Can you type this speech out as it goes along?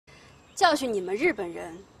教训你们日本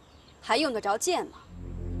人，还用得着剑吗？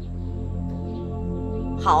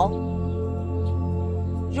好，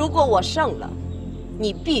如果我胜了，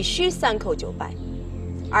你必须3叩9拜，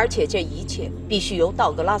而且这一切必须由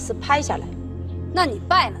道格拉斯拍下来。那你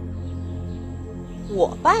败了呢？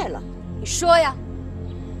我败了，你说呀。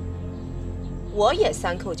我也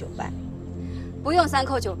3叩9拜。不用3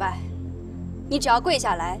叩9拜，你只要跪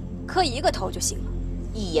下来磕1个头就行了。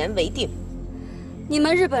一言为定。你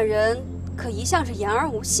们日本人可一向是言而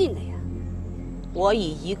无信的呀。我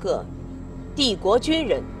以一个帝国军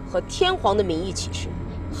人和天皇的名义起誓。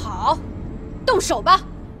好，动手吧。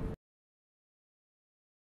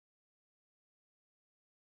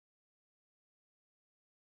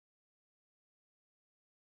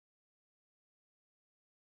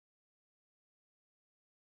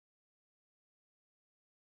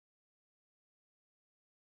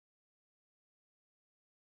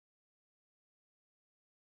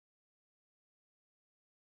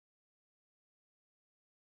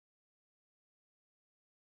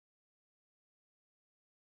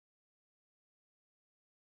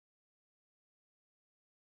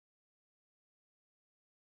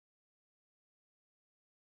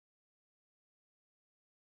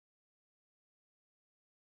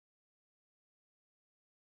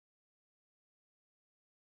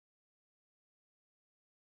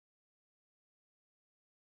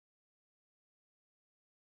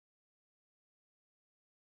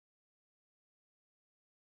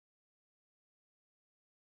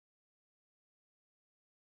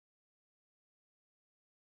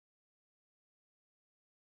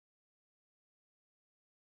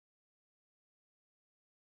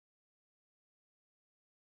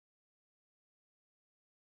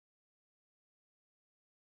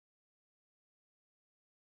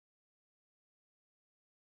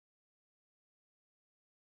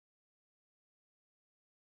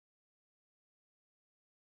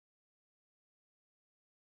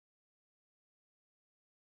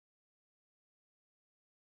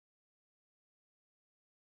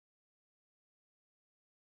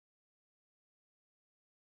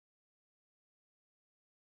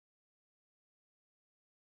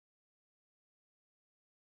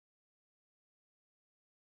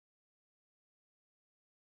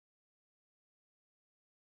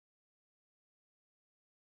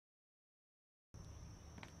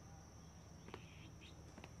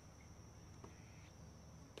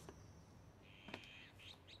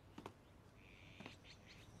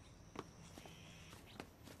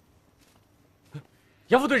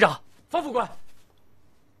杨副队长、方副官，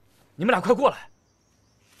你们俩快过来！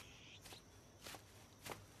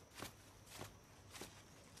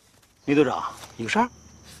李队长，有事儿？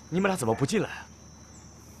你们俩怎么不进来啊？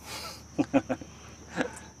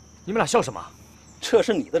你们俩笑什么？这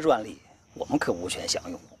是你的专利，我们可无权享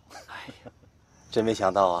用。哎呀，真没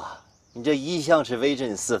想到啊！你这一向是威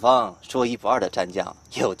震四方、说一不二的战将，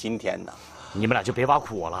也有今天呢。你们俩就别挖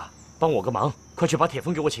苦我了，帮我个忙，快去把铁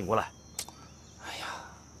峰给我请过来。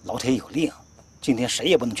 老铁有令，今天谁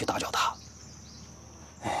也不能去打搅他。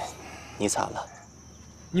哎，你惨了，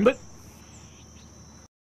你们。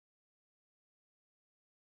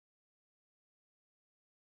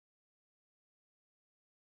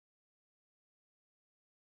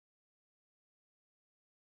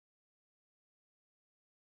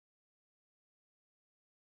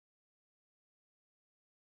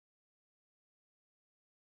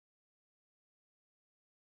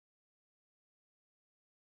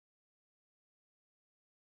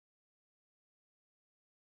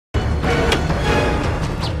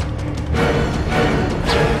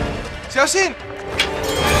小心！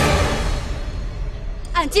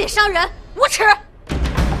暗箭伤人，无耻！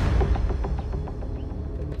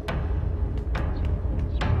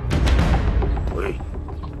喂！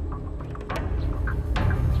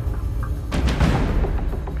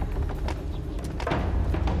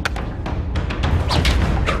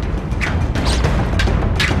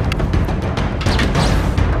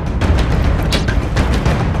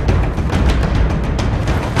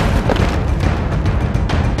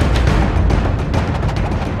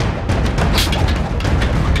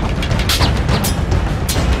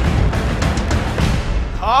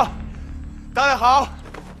大家好，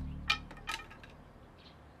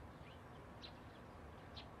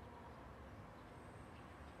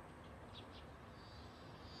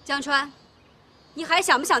江川，你还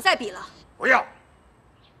想不想再比了？不要，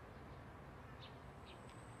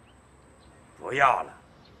不要了。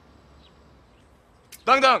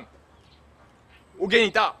等等，我给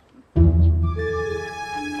你倒。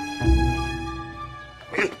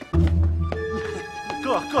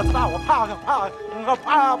个子大，我怕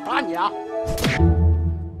你啊！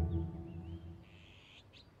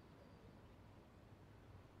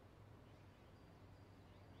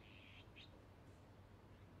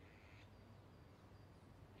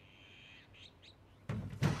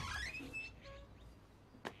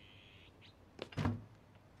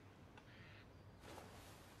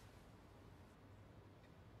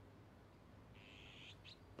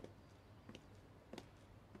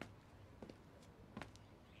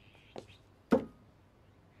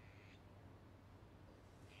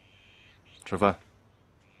吃饭。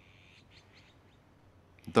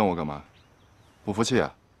你瞪我干嘛？不服气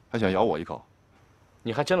啊？还想咬我一口？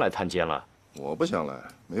你还真来探监了？我不想来，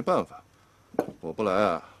没办法。我不来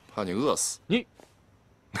啊，怕你饿死。你。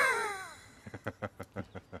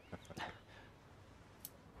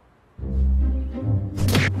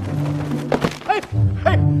嘿，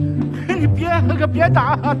嘿，你别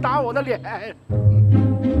打我的脸！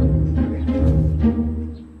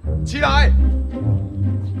起来！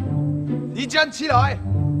你站起来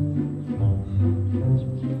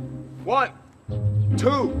 ！1, 2,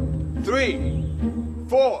 3, 4,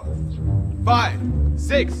 5,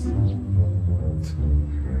 6。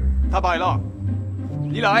他摆了，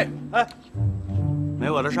你来。哎，没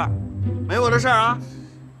我的事儿，没我的事儿啊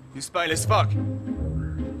 ！You spineless fuck！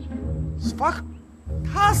 fuck，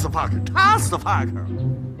 他是 fuck， 他是 fuck。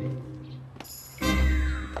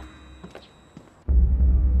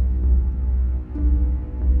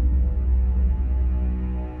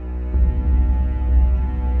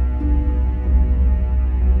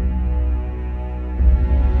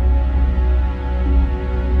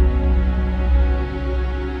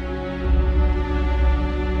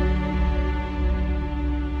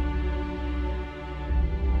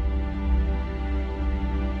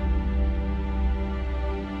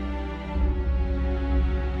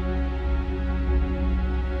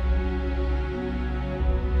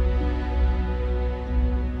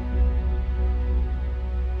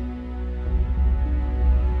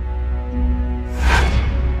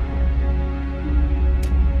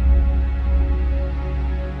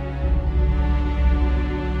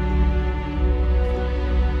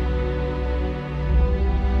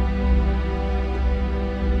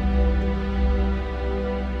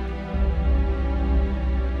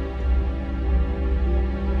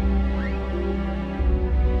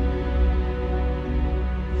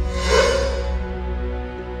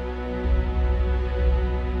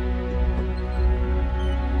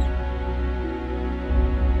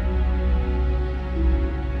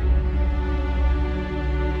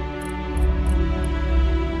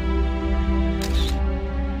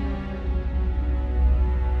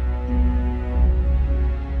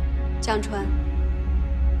江川，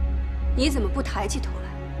你怎么不抬起头来？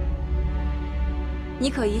你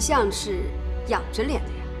可一向是仰着脸的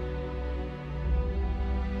呀。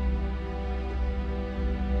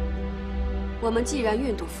我们既然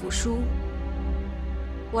愿赌服输，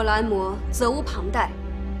我蓝魔责无旁贷，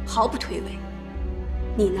毫不推诿。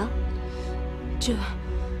你呢？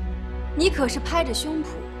你可是拍着胸脯，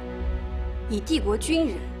以帝国军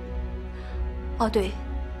人，哦对，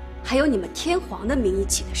还有你们天皇的名义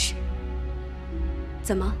起的誓。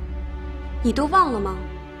怎么，你都忘了吗？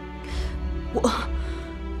我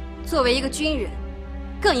作为一个军人，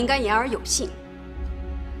更应该言而有信。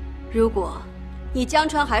如果你江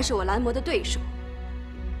川还是我蓝魔的对手，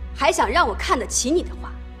还想让我看得起你的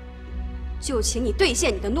话，就请你兑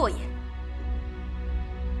现你的诺言。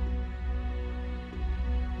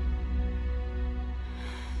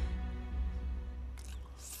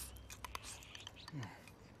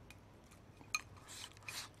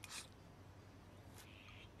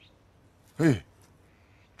嘿，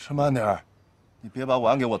吃慢点儿，你别把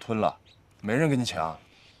碗给我吞了，没人跟你抢。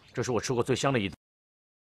这是我吃过最香的一顿。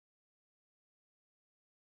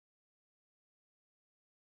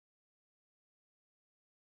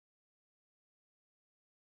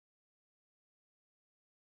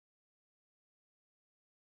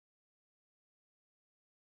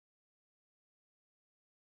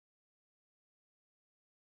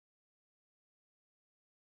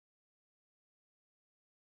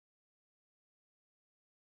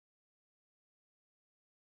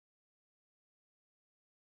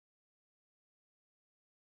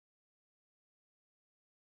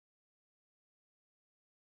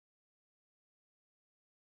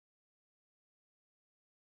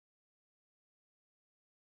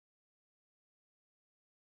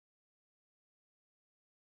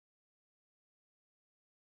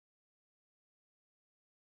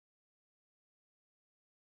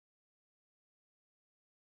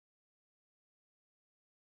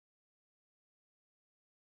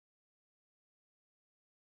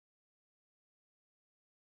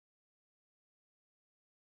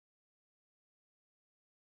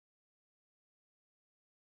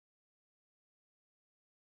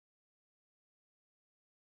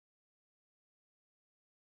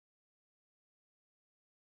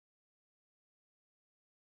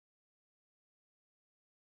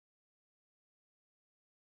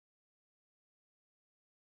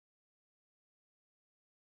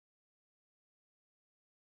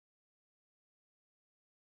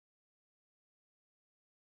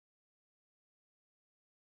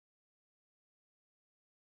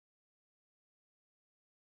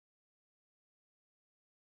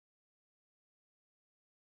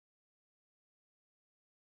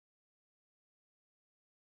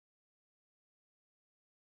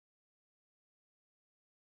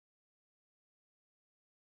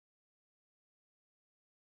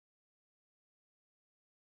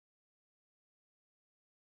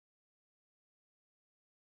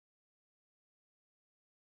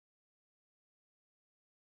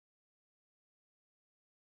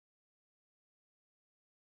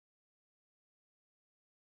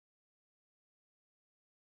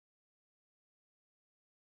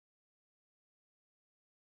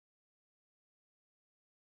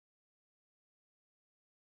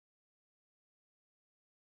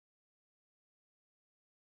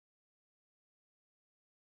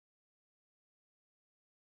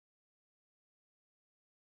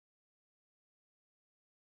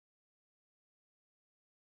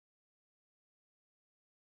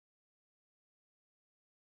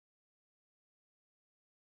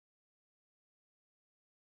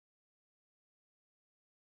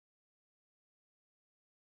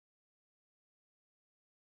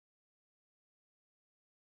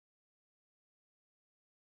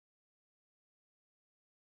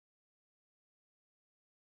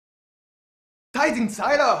太精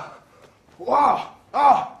彩了！哇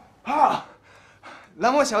啊！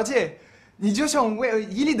蓝墨小姐，你就像为了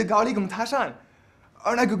1里的高丽贡塔山，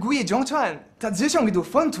而那个古野中川，他只像一朵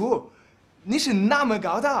粪土。你是那么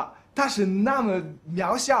高大，他是那么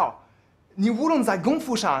渺小。你无论在功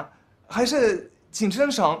夫上，还是精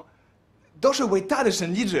神上，都是伟大的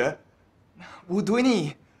胜利者。我对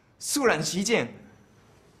你肃然起敬。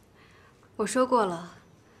我说过了，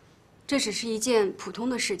这只是一件普通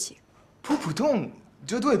的事情。普通，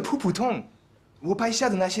绝对普通。我拍下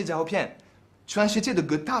的那些照片，全世界的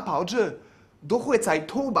各大报纸都会在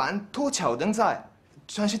头版头条登载，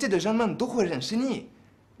全世界的人们都会认识你，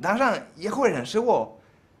当然也会认识我。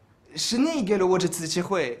是你给了我这次机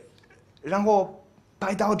会，让我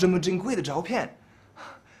拍到这么珍贵的照片。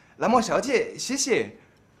蓝墨小姐，谢谢。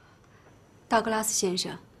道格拉斯先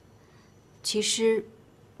生，其实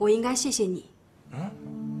我应该谢谢你。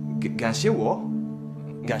感谢我？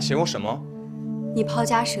感谢我什么？你抛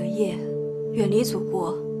家舍业，远离祖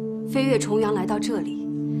国，飞越重洋来到这里，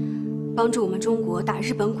帮助我们中国打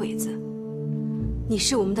日本鬼子。你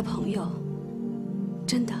是我们的朋友，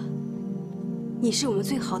真的，你是我们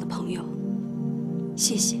最好的朋友。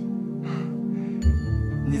谢谢。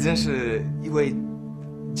你真是一位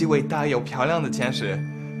极为大又漂亮的天使。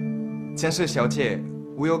天使小姐，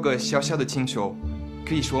我有个小小的请求，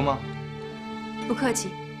可以说吗？不客气，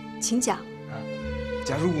请讲。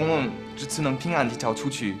假如我们这次能平安地逃出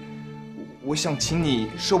去，我想请你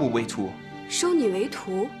收我为徒。收你为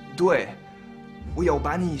徒？对，我要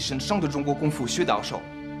把你身上的中国功夫学到手。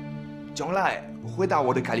将来回到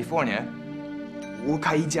我的 California， 我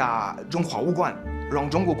开一家中华武馆，让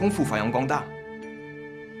中国功夫发扬光大。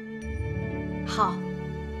好，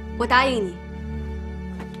我答应你。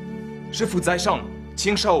师傅在上，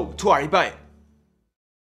请受徒儿一拜。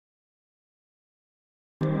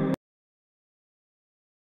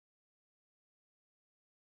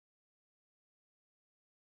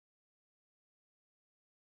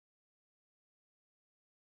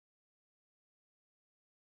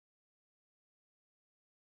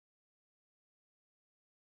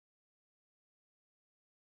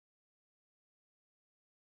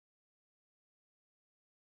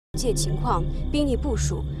界情况、兵力部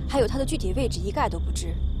署，还有它的具体位置一概都不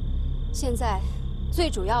知。现在最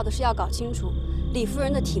主要的是要搞清楚李夫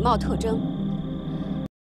人的体貌特征。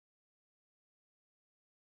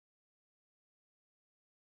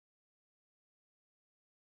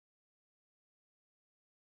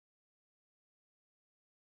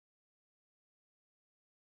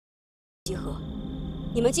集合，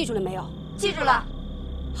你们记住了没有？记住了。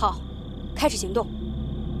好，开始行动。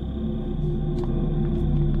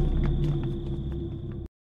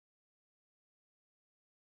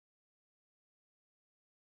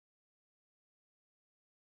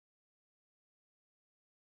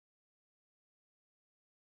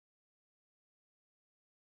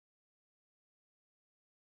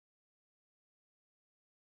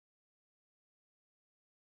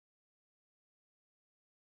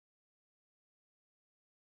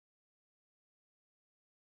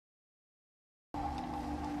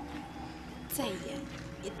再演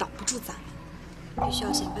也挡不住咱们，必须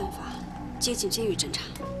要想办法接近监狱侦查。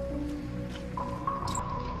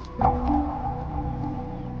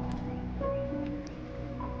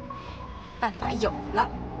办法有了。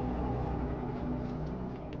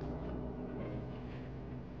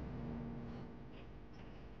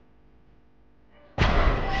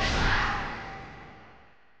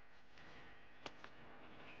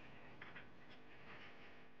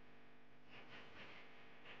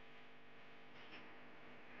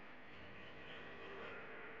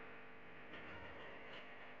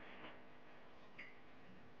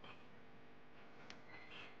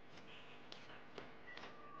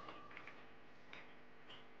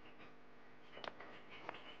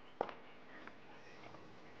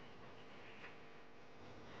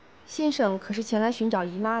先生可是前来寻找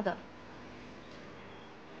姨妈的。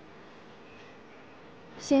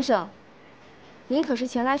先生，您可是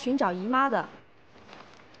前来寻找姨妈的。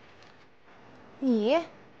你？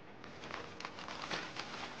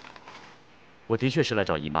我的确是来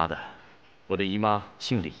找姨妈的，我的姨妈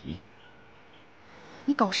姓李。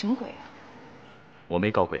你搞什么鬼啊？我没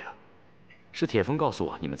搞鬼啊，是铁峰告诉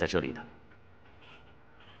我你们在这里的。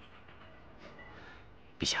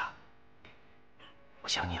陛下，我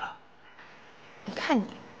想你了。你看你，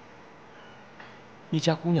一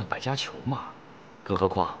家姑娘百家求嘛，更何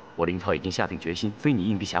况我林涛已经下定决心非你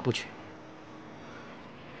应陛下不娶。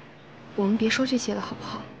我们别说这些了，好不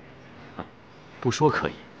好？不说可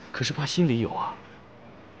以，可是怕心里有啊。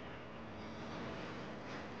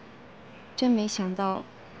真没想到，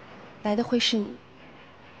来的会是你。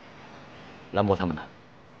兰博他们呢？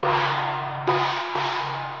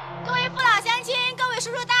各位父老乡亲，各位叔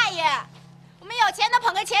叔大爷，我们有钱的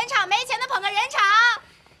捧个钱场，没钱的捧个人场。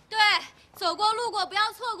对，走过路过不要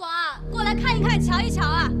错过啊！过来看一看，瞧一瞧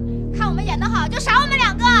啊！看我们演得好，就赏我们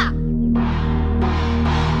2个。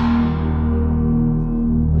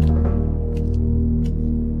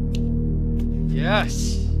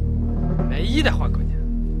 yes， 没意的花姑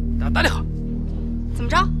娘，打得好。怎么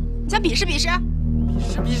着？你想比试比试？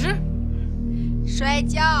比试。摔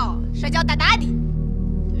跤，摔跤打打的。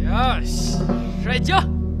yes， 摔跤。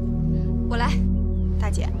我来，大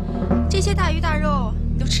姐，这些大鱼大肉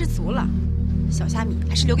你都吃足了，小虾米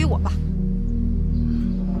还是留给我吧。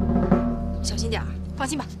小心点儿，放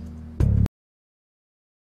心吧。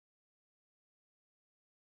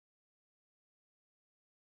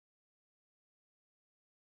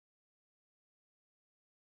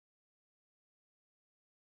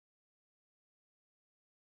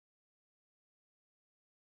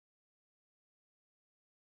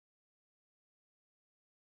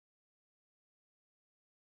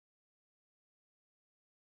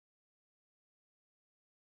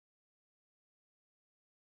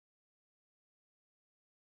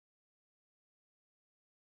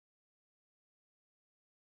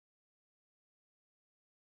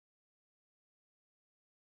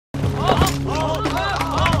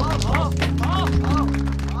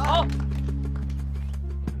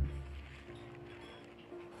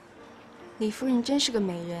李夫人真是个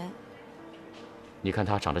美人。你看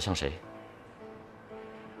她长得像谁？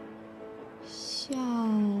像……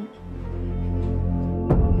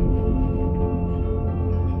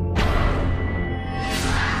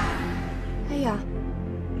哎呀，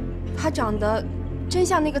她长得真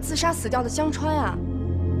像那个自杀死掉的江川啊！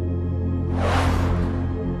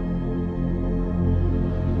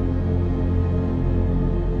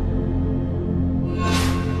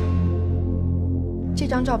这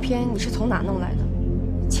张照片你是从哪弄来的？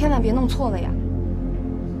千万别弄错了呀！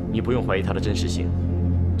你不用怀疑她的真实性，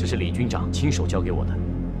这是李军长亲手交给我的。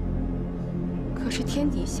可是天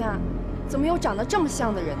底下怎么有长得这么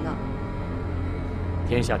像的人呢？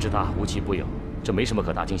天下之大，无奇不有，这没什么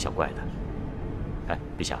可大惊小怪的。哎，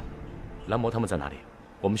陛下，蓝魔他们在哪里？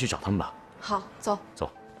我们去找他们吧。好，走。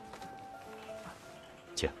走。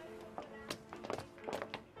请。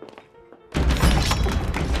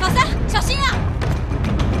老三，小心啊！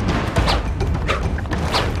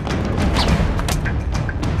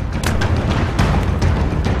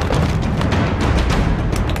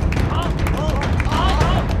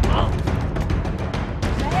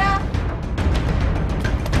谁呀？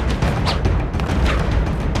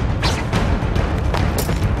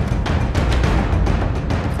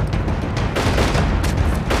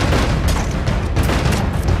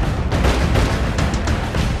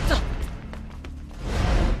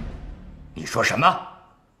你说什么？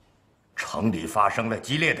城里发生了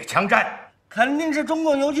激烈的枪战，肯定是中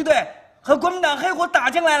共游击队和国民党黑虎打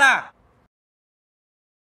进来了。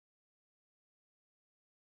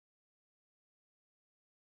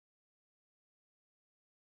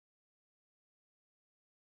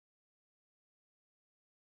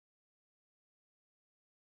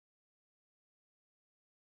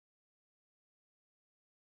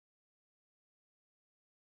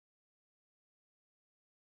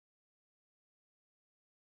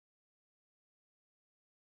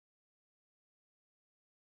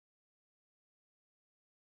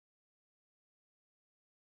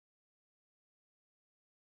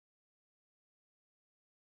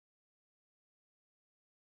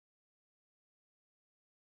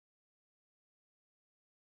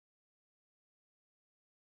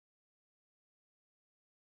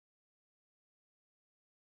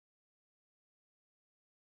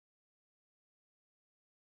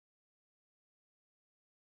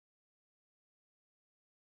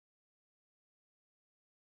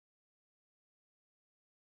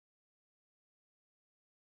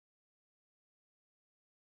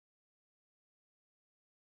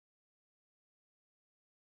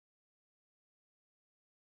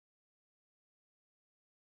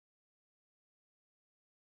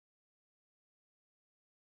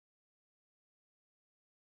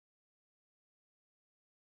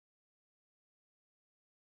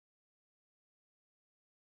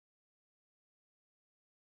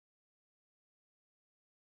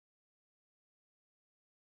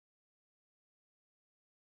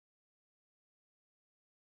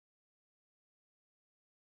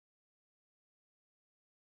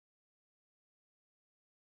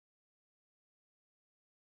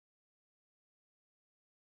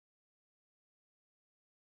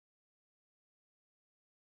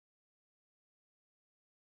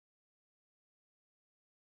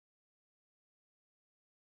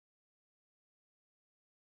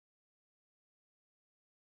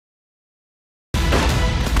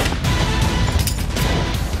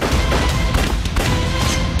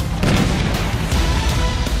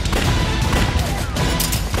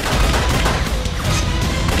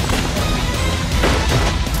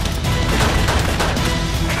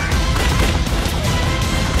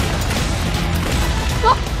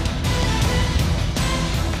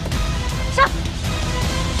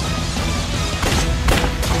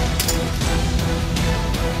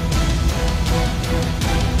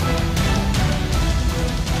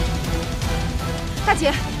大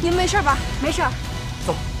姐，您没事吧？没事。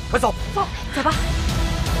走，快走，走吧。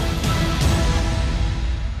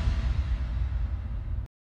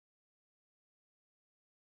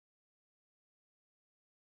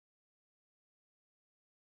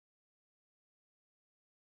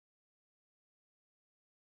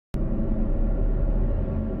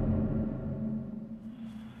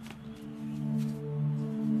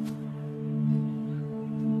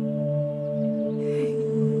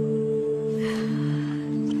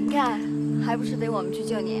还不是得我们去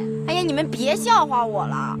救你？哎呀，你们别笑话我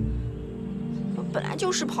了，我本来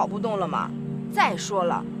就是跑不动了嘛。再说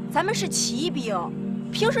了，咱们是骑兵，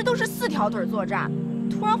平时都是4条腿作战，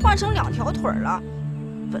突然换成2条腿了，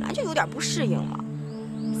本来就有点不适应嘛。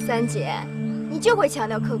三姐，你就会强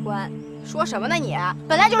调客观，说什么呢你？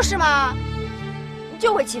本来就是嘛，你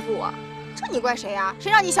就会欺负我，这你怪谁呀？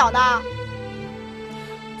谁让你小呢？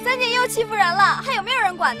三姐又欺负人了，还有没有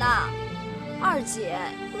人管呢？二姐，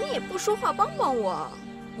你也不说话帮帮我，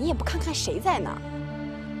你也不看看谁在哪。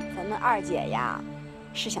咱们二姐呀，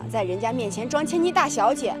是想在人家面前装千金大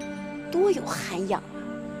小姐，多有涵养啊！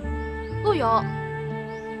陆勇，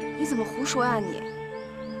你怎么胡说呀你？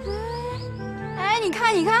哎，你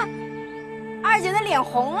看，二姐的脸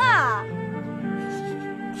红了。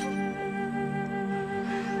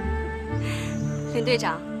林队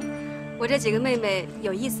长，我这几个妹妹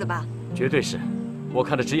有意思吧？绝对是，我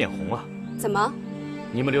看着直眼红啊！怎么？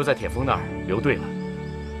你们留在铁峰那儿留对了。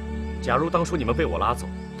假如当初你们被我拉走，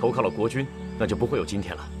投靠了国军，那就不会有今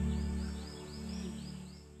天了。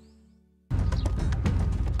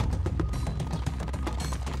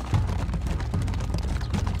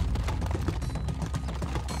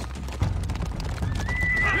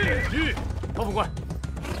高副官，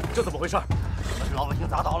这怎么回事？我们老百姓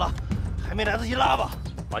砸倒了，还没来得及拉吧？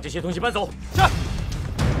把这些东西搬走。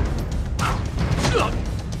是。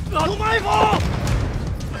有埋伏！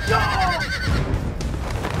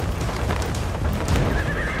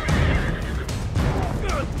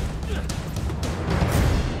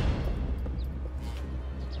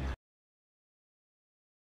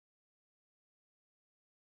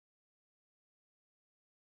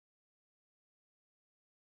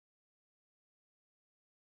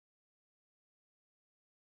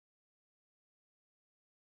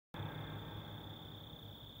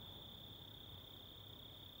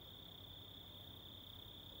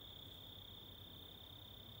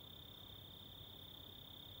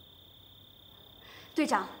队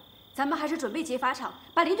长，咱们还是准备劫法场，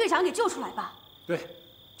把林队长给救出来吧。对，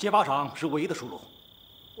劫法场是唯一的出路。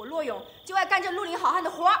我骆勇就爱干这绿林好汉的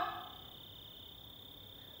活儿。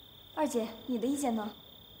二姐，你的意见呢？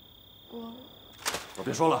都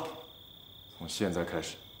别说了，从现在开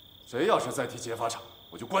始，谁要是再提劫法场，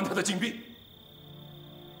我就关他的禁闭。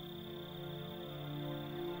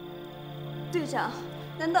队长，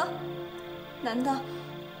难道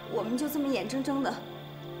我们就这么眼睁睁的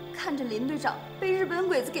看着林队长被日本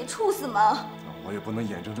鬼子给处死吗？我也不能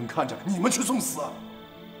眼睁睁看着你们去送死啊！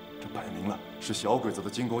这摆明了是小鬼子的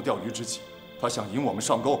金钩钓鱼之计，他想引我们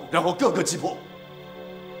上钩，然后个个击破。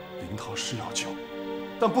林涛是要救，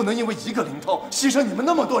但不能因为一个林涛牺牲你们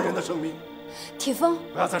那么多人的生命。铁峰，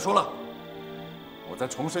不要再说了，我再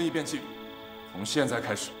重申一遍纪律：从现在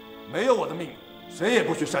开始，没有我的命令，谁也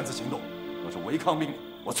不许擅自行动。要是违抗命令，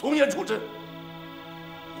我从严处置。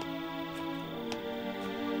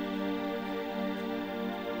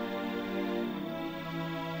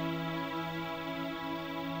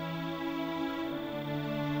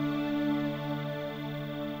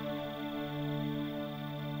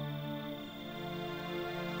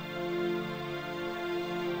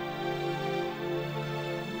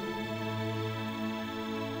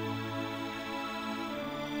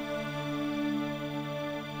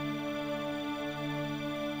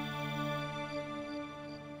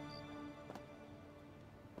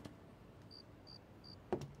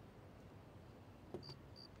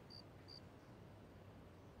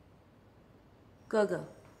哥哥，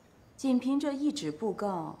仅凭这一纸布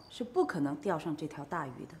告是不可能钓上这条大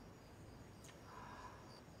鱼的。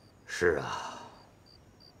是啊，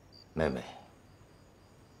妹妹，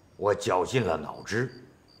我绞尽了脑汁，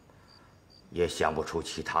也想不出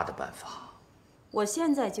其他的办法。我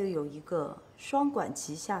现在就有一个双管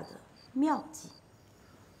齐下的妙计。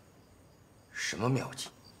什么妙计？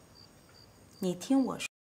你听我说。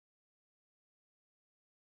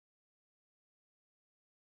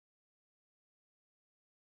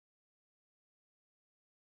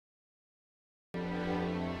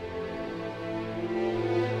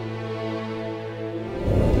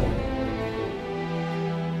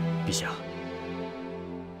陛下，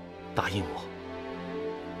答应我，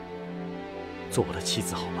做我的妻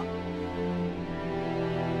子好吗？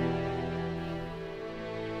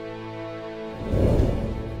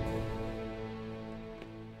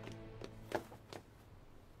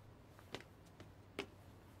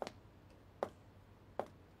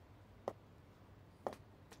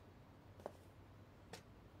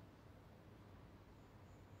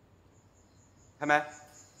开门。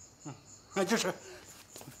就是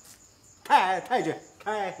太君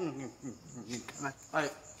开，开门。哎。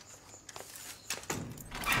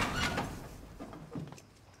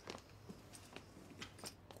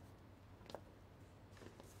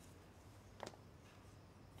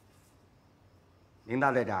林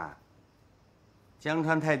大队长，江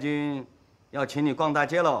川太君要请你逛大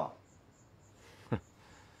街喽。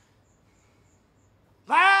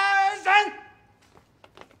来人，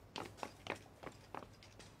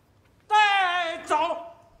带走。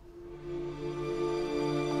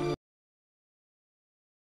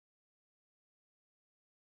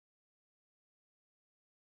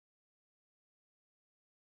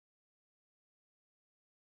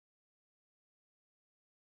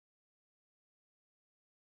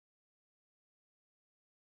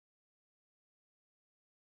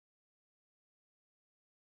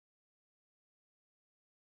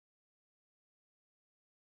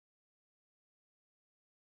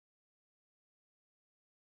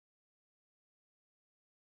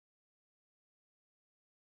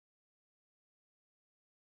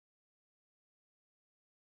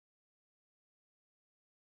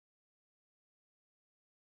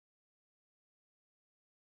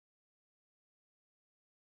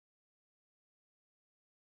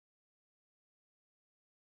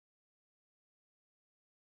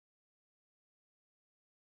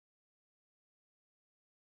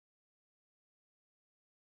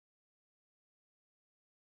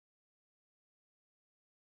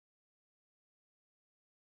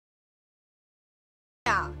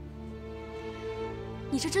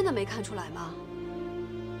你这真的没看出来吗？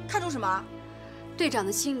看出什么？队长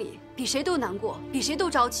的心里比谁都难过，比谁都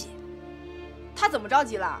着急。他怎么着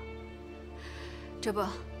急了？这不，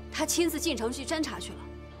他亲自进城去侦查去了。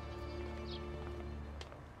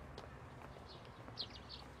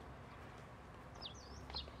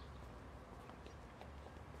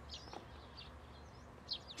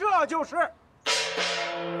这就是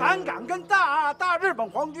胆敢跟大日本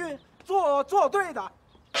皇军作对的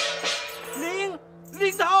领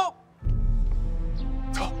导。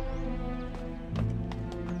走，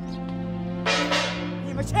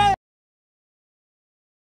你们先。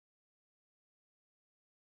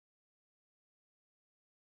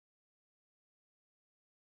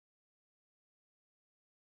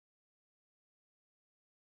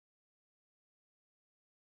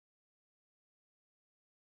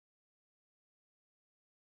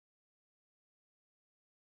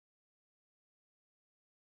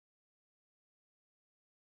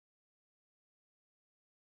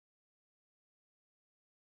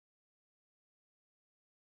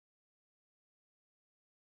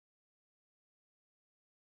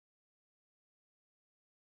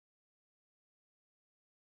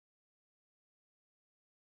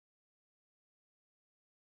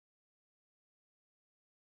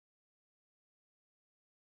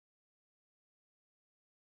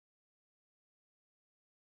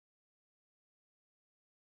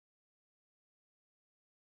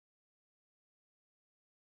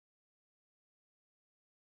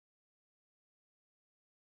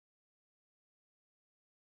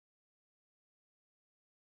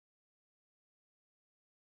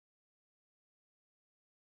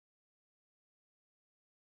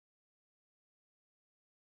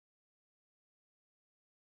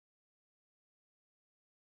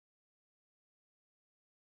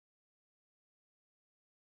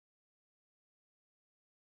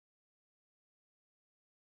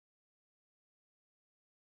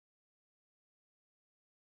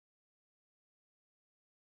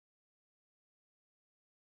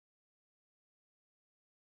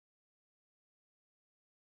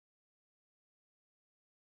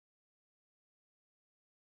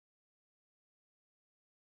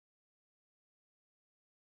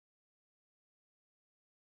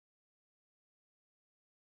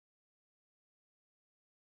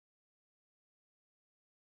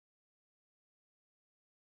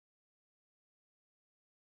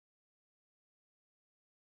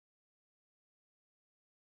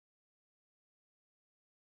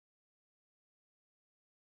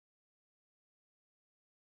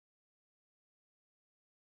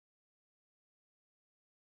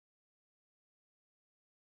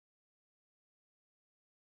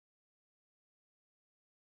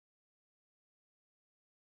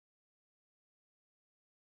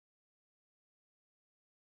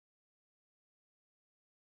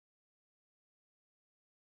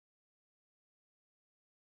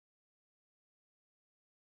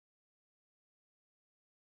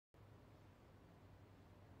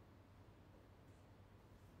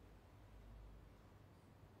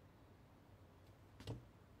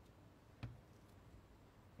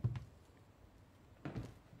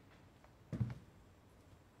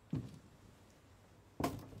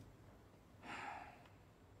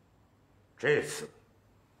这次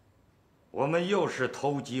我们又是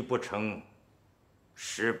偷鸡不成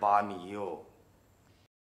蚀米哟。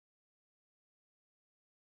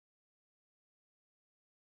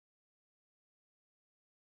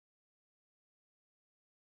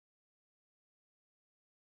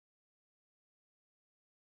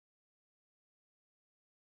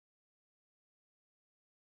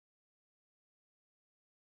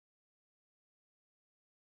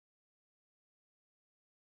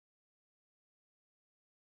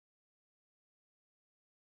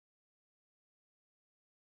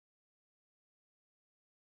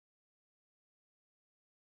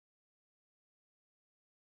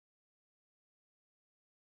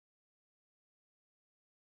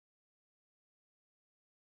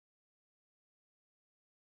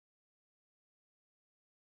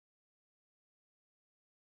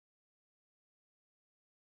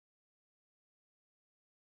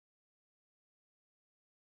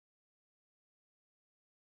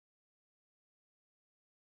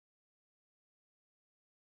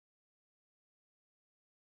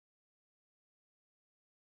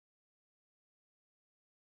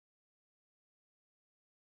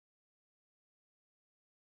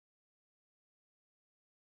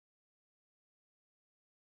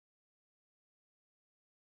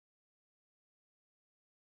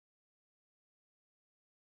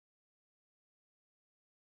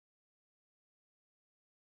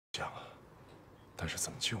想啊，但是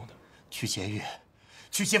怎么救呢？去劫狱，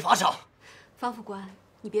去劫法场。方副官，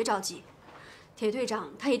你别着急，铁队长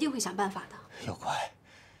他一定会想办法的。要快，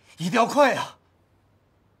一定要快呀！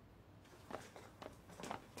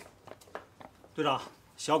队长，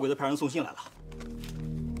小鬼子派人送信来了。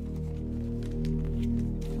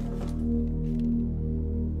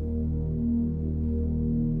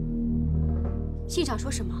信上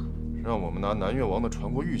说什么？让我们拿南越王的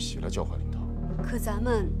传国玉玺来交换领导。可咱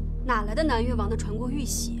们哪来的南越王的传国玉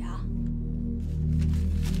玺啊？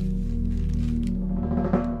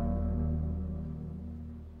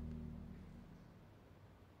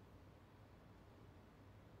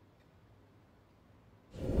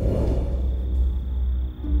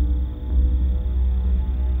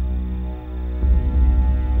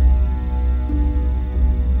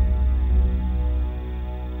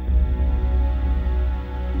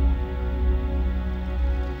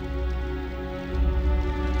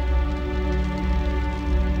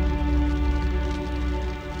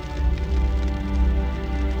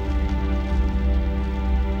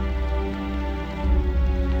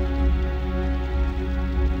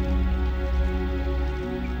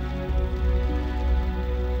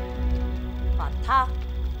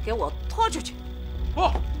给我拖出去！不，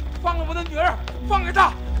放了我的女儿！放开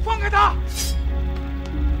她！放开她！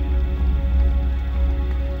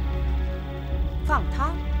放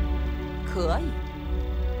她？可以。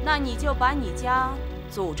那你就把你家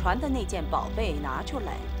祖传的那件宝贝拿出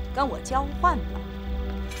来，跟我交换吧。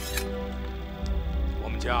我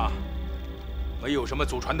们家没有什么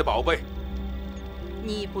祖传的宝贝。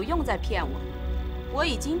你不用再骗我，我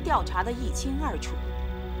已经调查得一清二楚。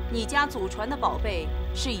你家祖传的宝贝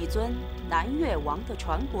是一尊南越王的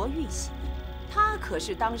传国玉玺，它可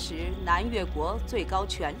是当时南越国最高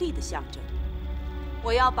权力的象征。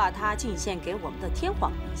我要把它进献给我们的天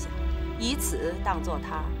皇陛下，以此当作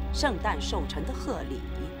他圣诞寿辰的贺礼。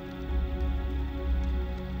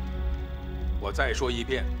我再说一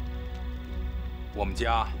遍，我们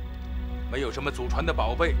家没有什么祖传的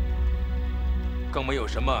宝贝，更没有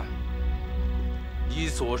什么你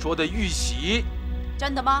所说的玉玺。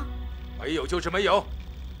真的吗？没有就是没有。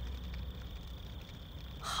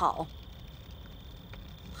好，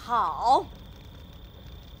好。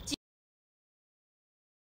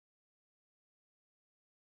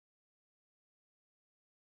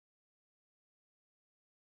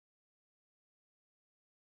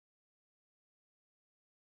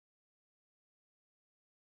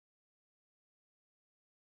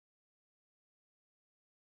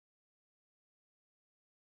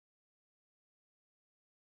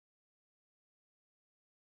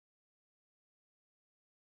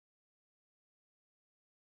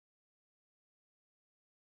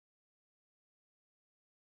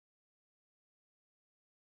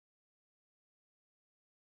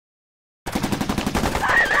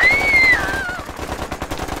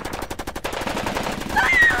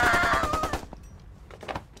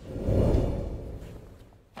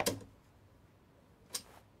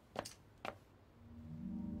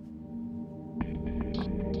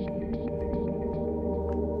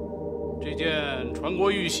这件传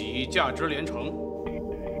国玉玺价值连城，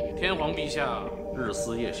天皇陛下日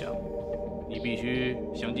思夜想，你必须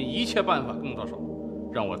想尽一切办法弄到手，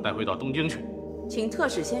让我带回到东京去。请特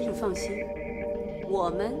使先生放心，我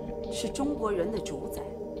们是中国人的主宰，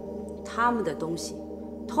他们的东西，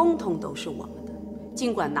通通都是我们的，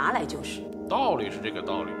尽管拿来就是。道理是这个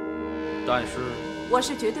道理，但是我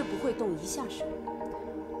是绝对不会动一下手。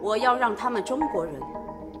我要让他们中国人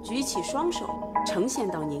举起双手，呈现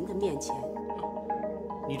到您的面前。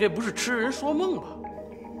你这不是痴人说梦吧？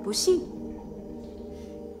不信，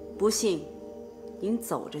不信，您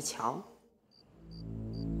走着瞧。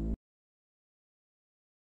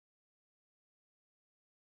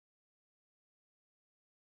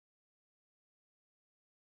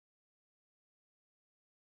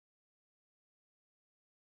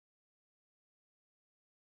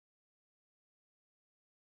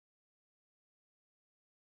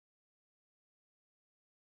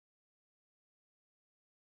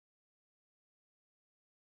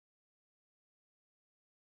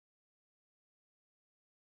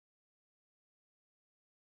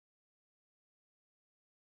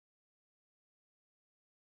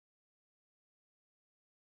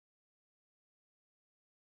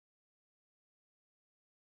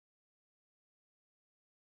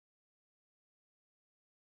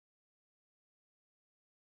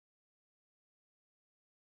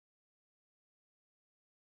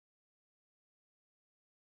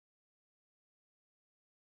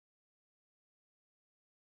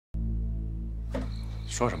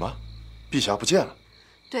说什么？陛下不见了？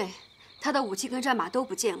对，他的武器跟战马都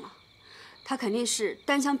不见了，他肯定是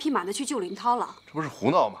单枪匹马的去救林涛了。这不是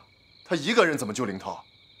胡闹吗？他一个人怎么救林涛？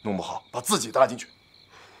弄不好把自己搭进去。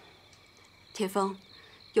铁峰，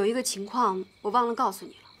有一个情况我忘了告诉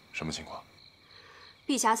你了。什么情况？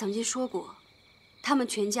碧霞曾经说过，他们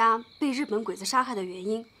全家被日本鬼子杀害的原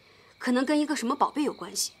因，可能跟一个什么宝贝有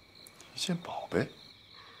关系。一件宝贝？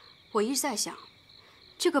我一直在想，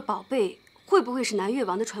这个宝贝会不会是南越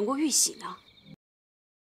王的传国玉玺呢？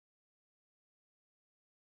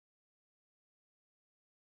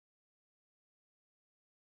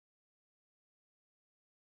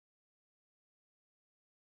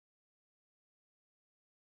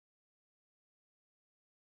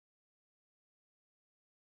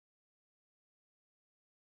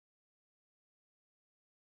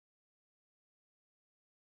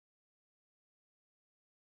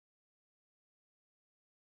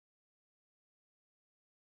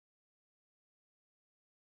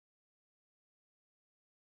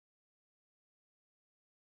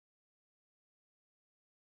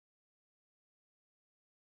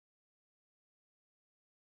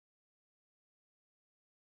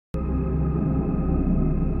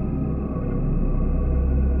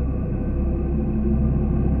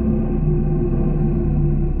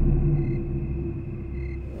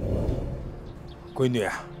闺女，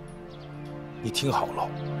你听好了，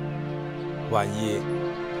万一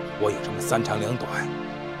我有什么三长两短，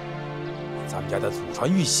咱们家的祖传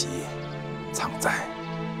玉玺藏在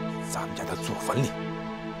咱们家的祖坟里，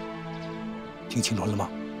听清楚了吗？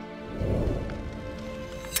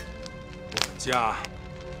我们家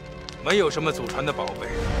没有什么祖传的宝贝。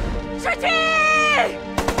杀鸡！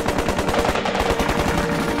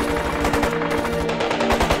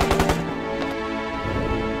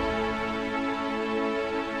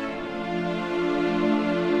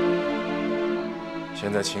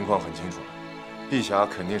现在情况很清楚了，碧霞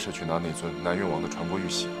肯定是去拿那尊南越王的传国玉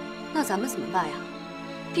玺了。那咱们怎么办呀？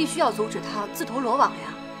必须要阻止他自投罗网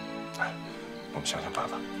呀！哎，我们想想办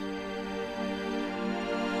法。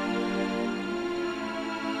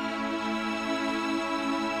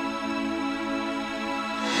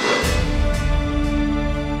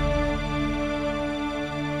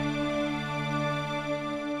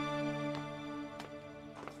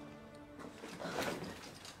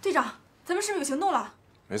队长，咱们是不是有行动了？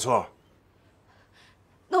没错。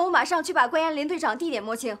那我马上去把关押林队长地点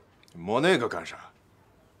摸清。你摸那个干啥？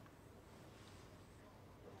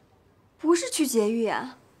不是去劫狱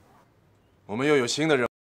啊。我们又有新的任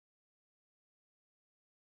务。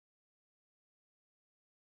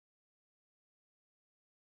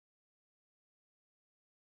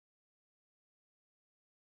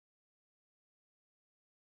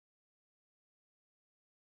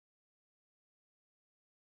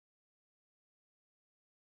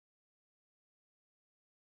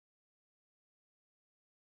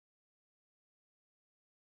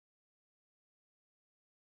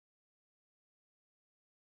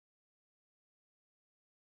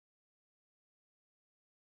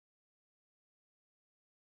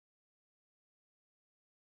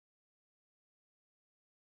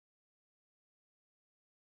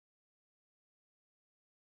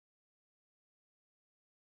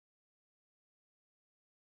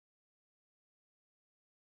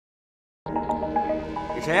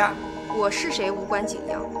给谁呀？我是谁无关紧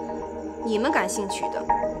要，你们感兴趣的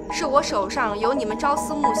是我手上有你们朝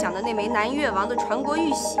思暮想的那枚南越王的传国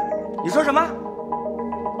玉玺。你说什么？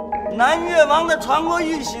南越王的传国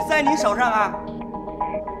玉玺在你手上啊？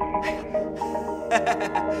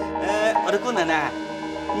我的姑奶奶，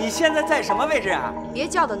你现在在什么位置啊？别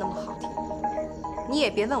叫的那么好听，你也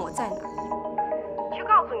别问我在哪儿。去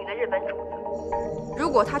告诉你的日本主子，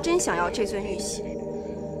如果他真想要这尊玉玺，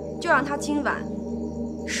就让他今晚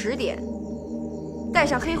10点带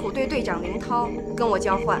上黑虎队队长林涛跟我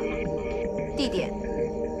交换，地点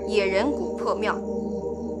野人谷破庙。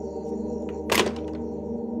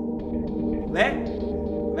喂，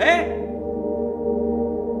喂。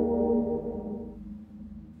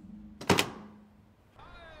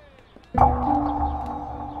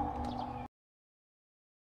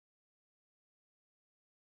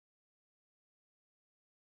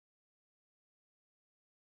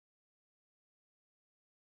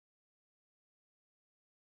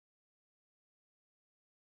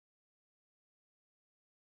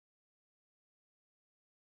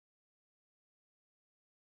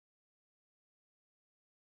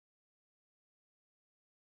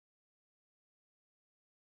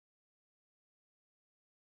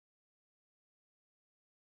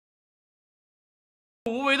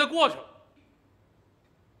无为的过去了。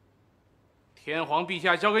天皇陛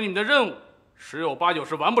下交给你们的任务，10有8九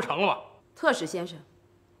是完不成了吧？特使先生，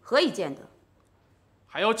何以见得？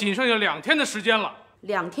还有仅剩下2天的时间了。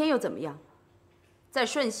2天又怎么样？在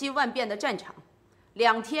瞬息万变的战场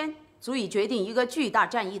，2天足以决定一个巨大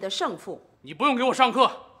战役的胜负。你不用给我上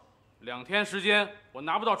课，2天时间我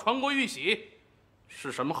拿不到传国玉玺，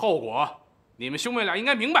是什么后果？你们兄妹俩应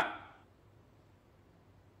该明白。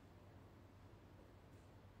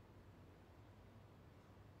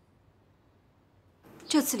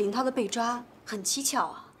这次林涛的被抓很蹊跷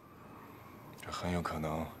啊！这很有可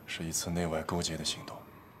能是一次内外勾结的行动。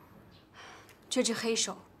这只黑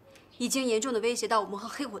手已经严重的威胁到我们和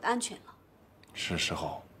黑虎的安全了。是时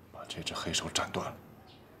候把这只黑手斩断了。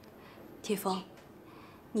铁峰，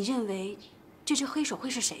你认为这只黑手会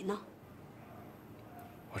是谁呢？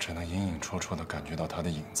我只能隐隐绰绰地感觉到他的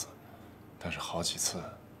影子，但是好几次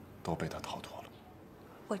都被他逃脱了。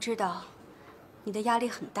我知道你的压力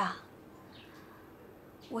很大。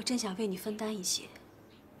我真想为你分担一些。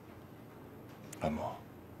蓝墨，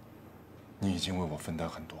你已经为我分担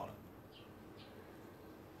很多了。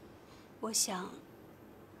我想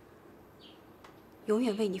永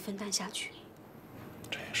远为你分担下去。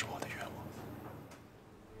这也是我的愿望。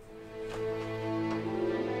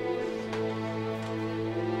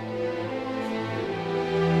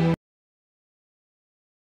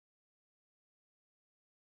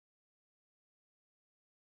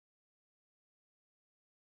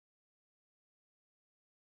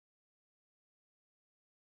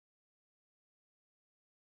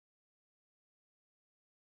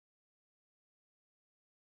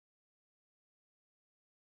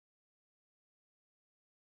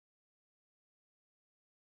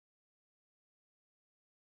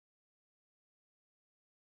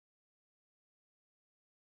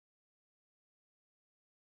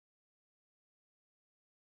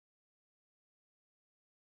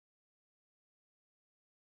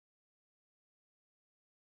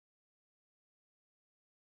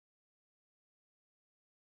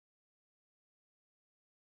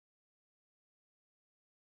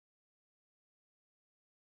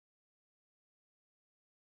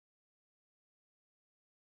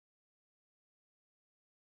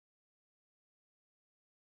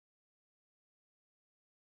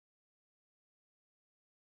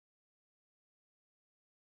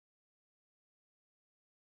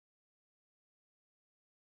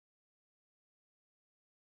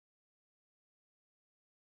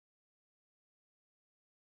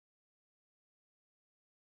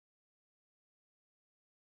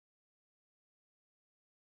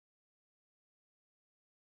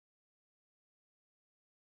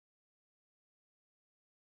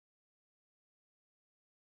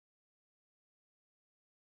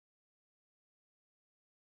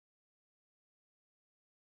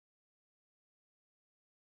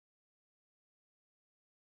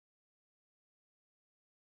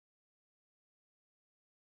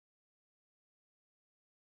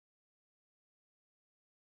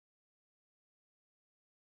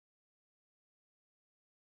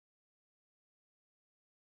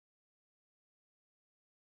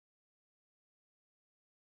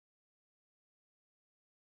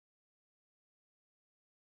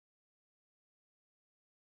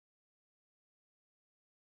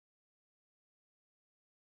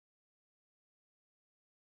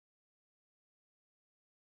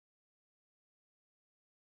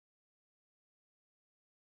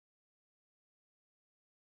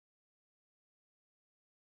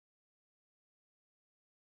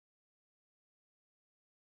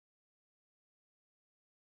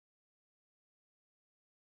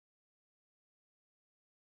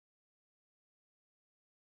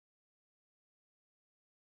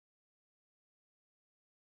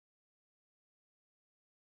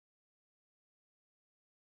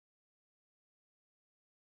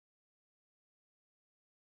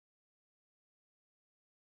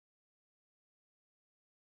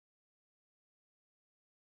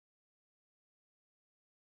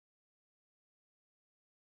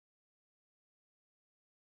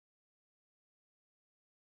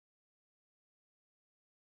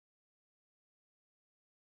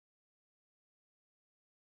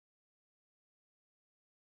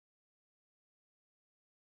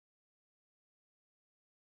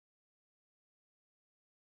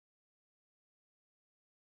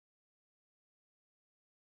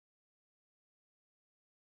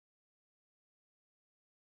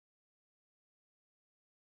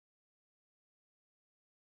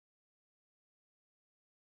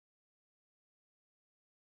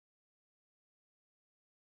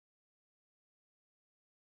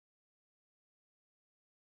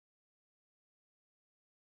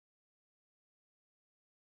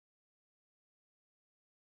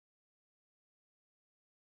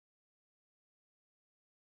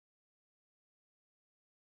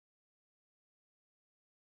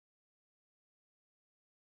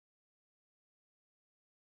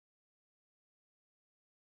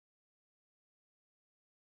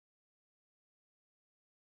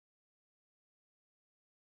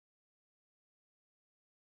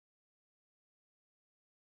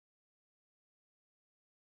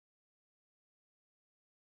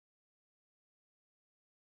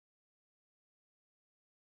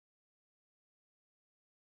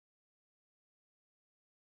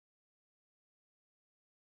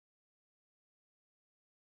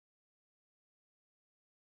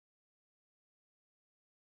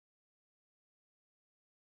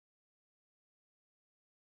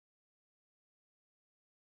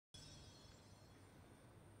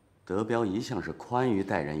德彪一向是宽于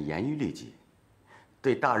待人，严于律己，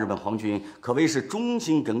对大日本皇军可谓是忠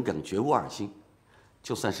心耿耿，绝无二心。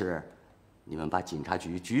就算是你们把警察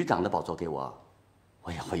局局长的宝座给我，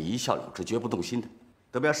我也会一笑了之，绝不动心的。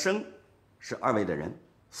德彪生是二位的人，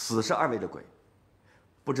死是二位的鬼，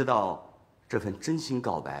不知道这份真心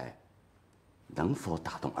告白能否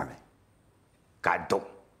打动二位？感动，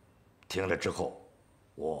听了之后，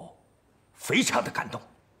我非常的感动。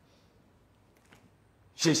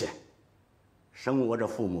谢谢。生我者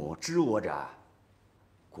父母，知我者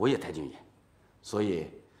国也太君也，所以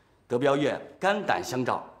德彪愿肝胆相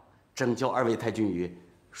照，拯救二位太君于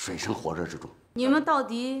水深火热之中。你们到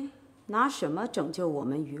底拿什么拯救我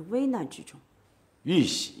们于危难之中？玉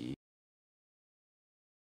玺。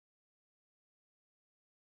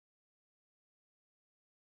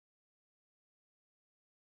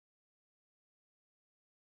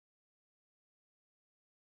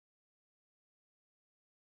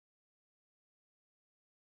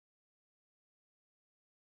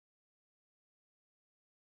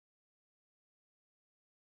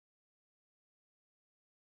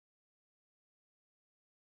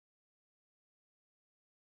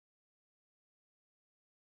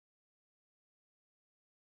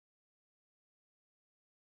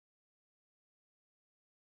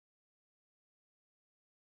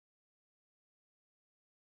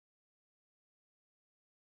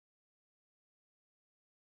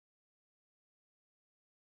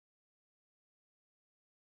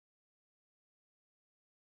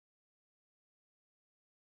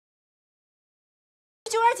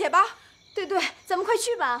救二姐吧。对对，咱们快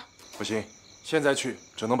去吧。不行，现在去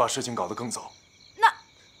只能把事情搞得更糟。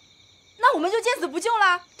那我们就见死不救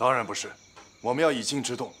了？当然不是，我们要以静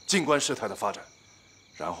制动，静观事态的发展，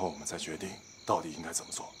然后我们再决定到底应该怎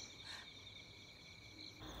么做。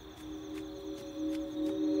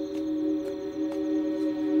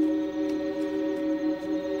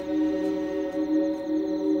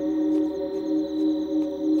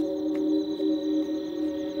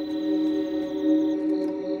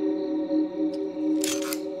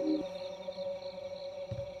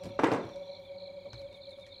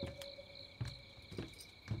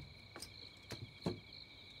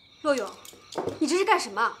骆勇，你这是干什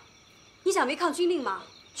么？你想违抗军令吗？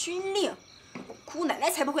军令？姑奶奶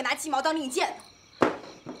才不会拿鸡毛当令箭呢！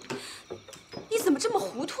你怎么这么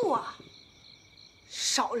糊涂啊？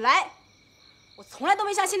少来！我从来都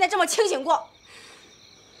没像现在这么清醒过。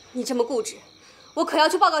你这么固执，我可要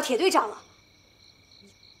去报告铁队长了。你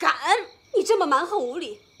敢？你这么蛮横无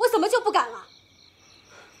理，我怎么就不敢了？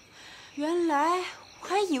原来我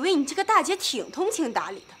还以为你这个大姐挺通情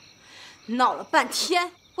达理的，闹了半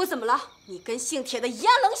天。我怎么了？你跟姓铁的一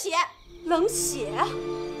样冷血！冷血？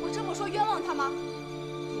我这么说冤枉他吗？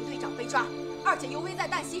林队长被抓，二姐犹危在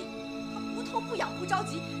旦夕，他不痛不痒不着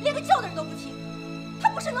急，连个叫的人都不提，他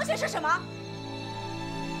不是冷血是什么？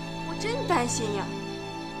我真担心呀，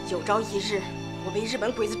有朝一日我被日本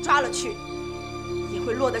鬼子抓了去，也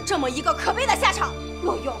会落得这么一个可悲的下场。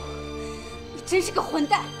骆勇，你真是个混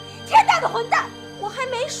蛋，天大的混蛋！我还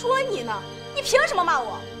没说你呢，你凭什么骂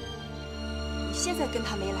我？你现在跟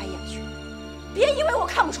他眉来眼去，别以为我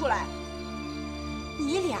看不出来。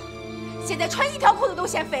你俩现在穿一条裤子都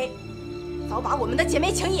嫌肥，早把我们的姐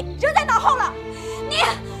妹情谊扔在脑后了。你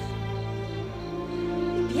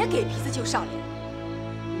别给鼻子就上脸。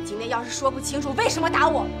你今天要是说不清楚为什么打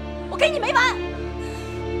我，我跟你没完。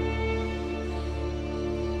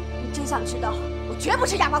你真想知道？我绝不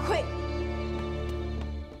吃哑巴亏。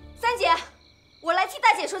三姐，我来替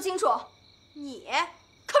大姐说清楚。你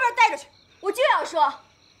可不是带着去。我就要说，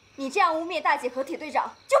你这样污蔑大姐和铁队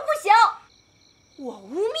长就不行。我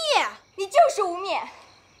污蔑？你就是污蔑。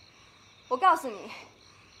我告诉你，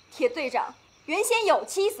铁队长原先有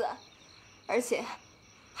妻子，而且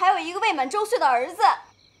还有一个未满周岁的儿子。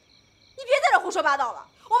你别在这胡说八道了，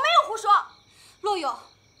我没有胡说。骆勇，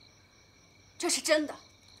这是真的。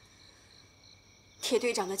铁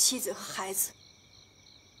队长的妻子和孩子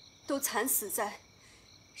都惨死在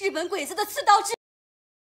日本鬼子的刺刀之。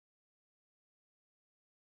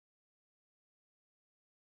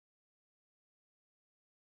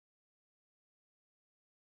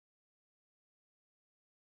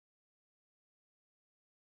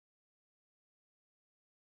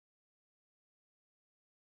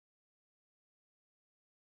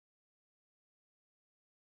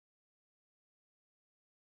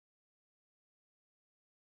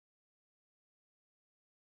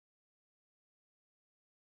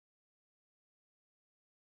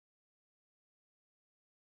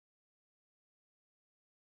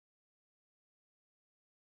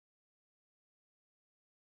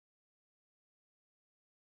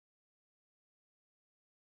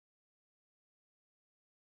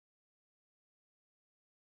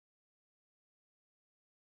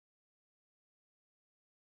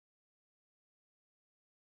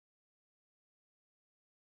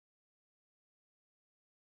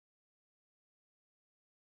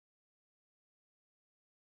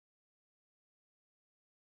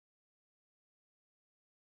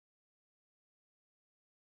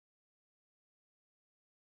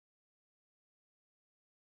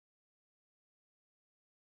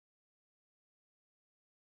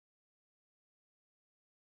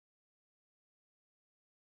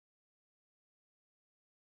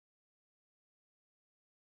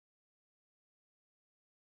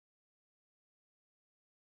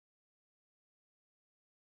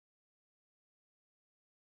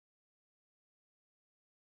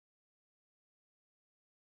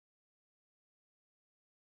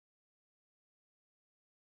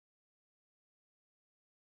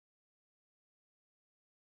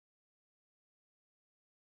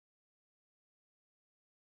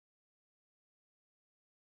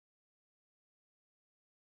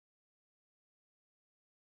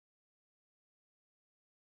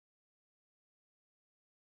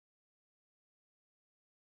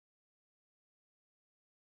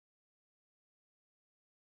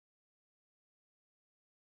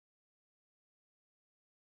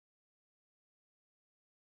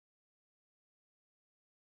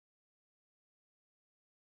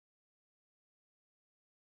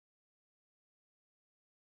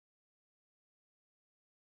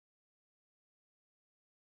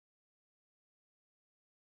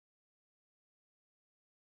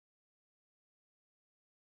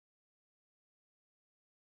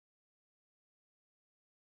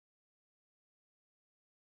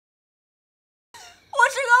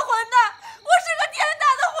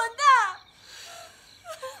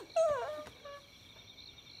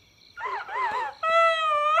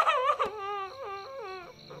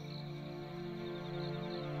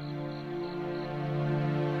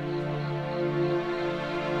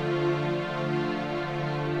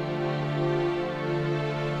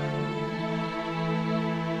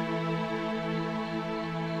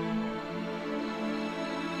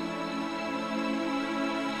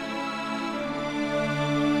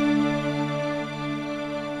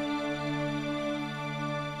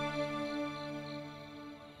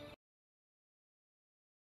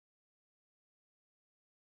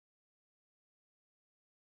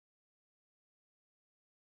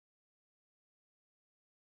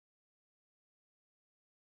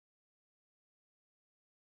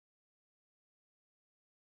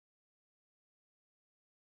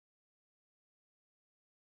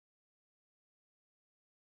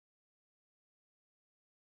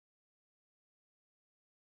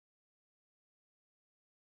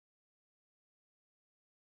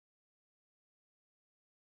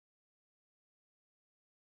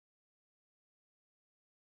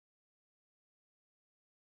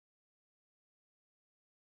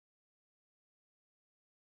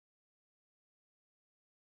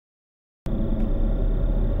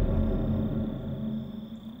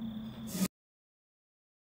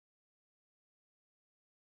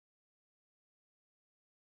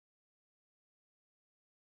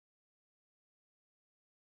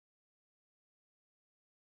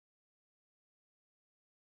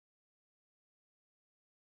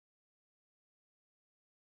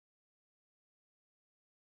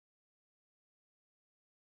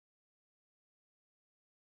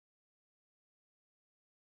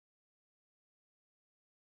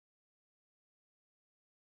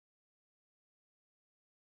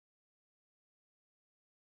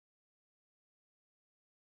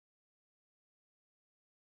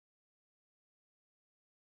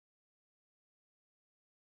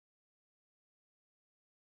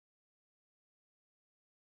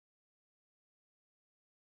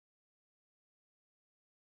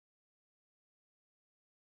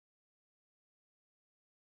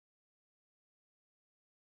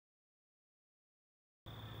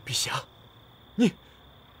碧霞，你……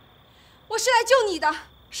我是来救你的。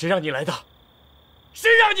谁让你来的？谁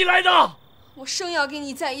让你来的？我生要跟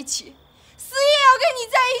你在一起，死也要跟你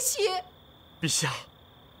在一起。碧霞，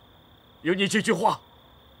有你这句话，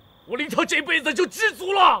我林涛这辈子就知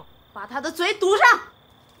足了。把他的嘴堵上。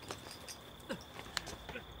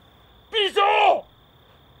匕首，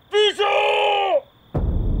匕首！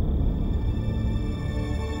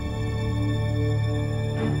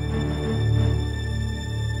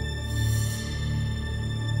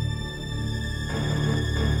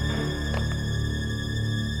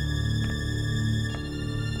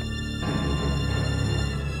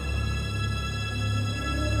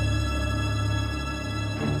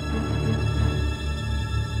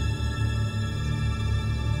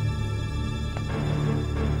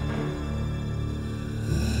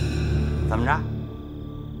怎么着？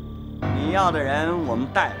你要的人我们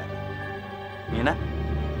带来了，你呢？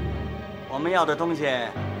我们要的东西，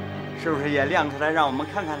是不是也亮出来让我们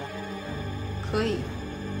看看呢？可以。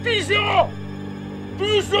匕首，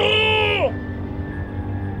匕首！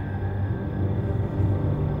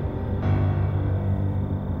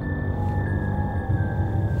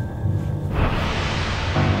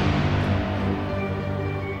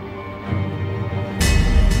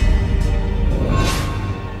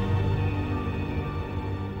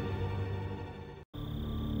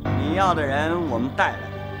你要的人我们带来了，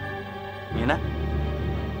你呢？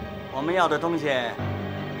我们要的东西，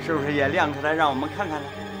是不是也亮出来让我们看看呢？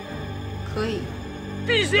可以。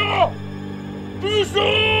匕首，匕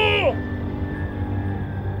首！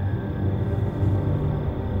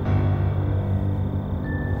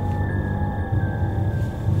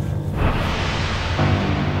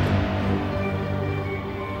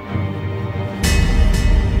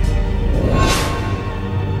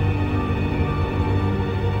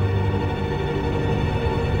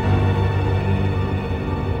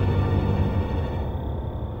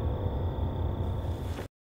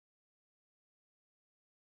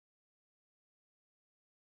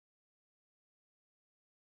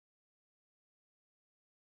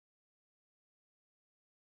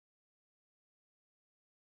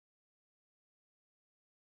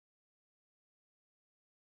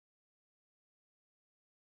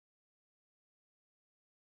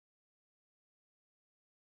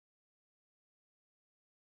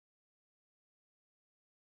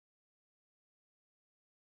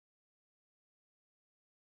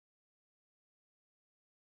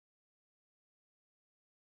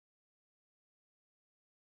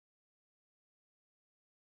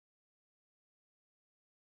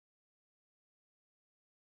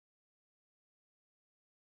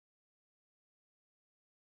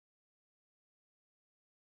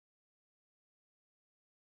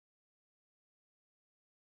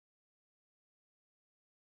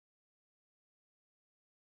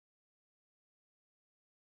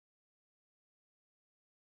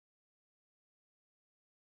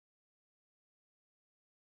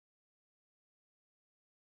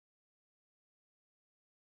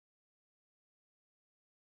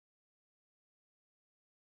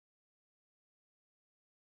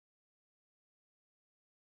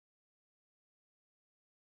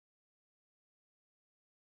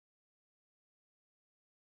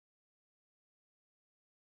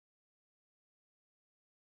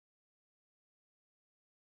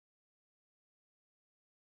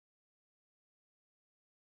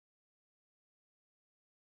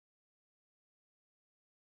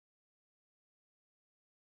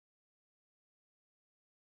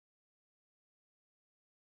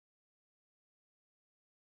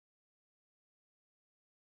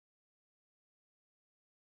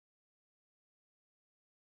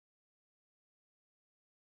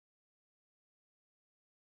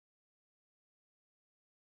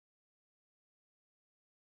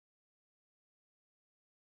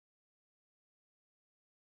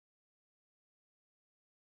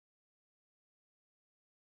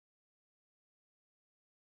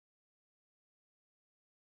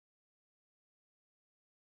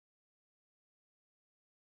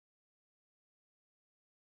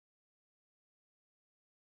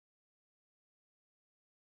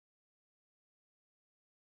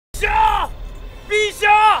霞，陛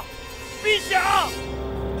下，陛下！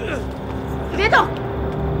别动！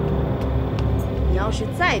你要是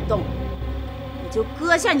再动，我就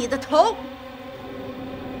割下你的头！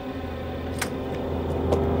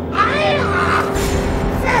哎呀！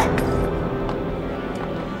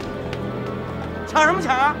抢什么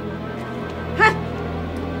抢啊？嗨！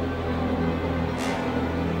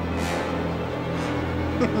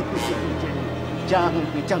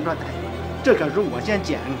江壮台，这可是我先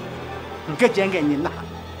捡，可捡给您呐。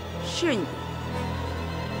是你，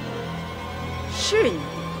是你。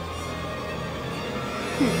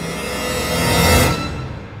哼。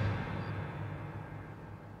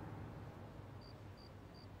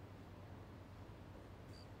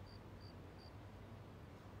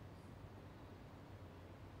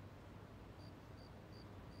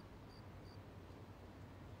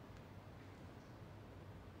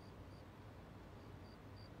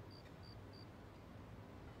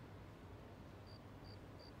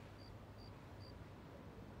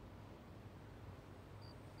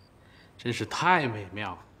 真是太美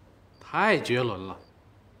妙，太绝伦了。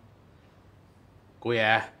姑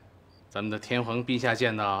爷，咱们的天皇陛下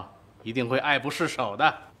见到一定会爱不释手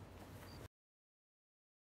的。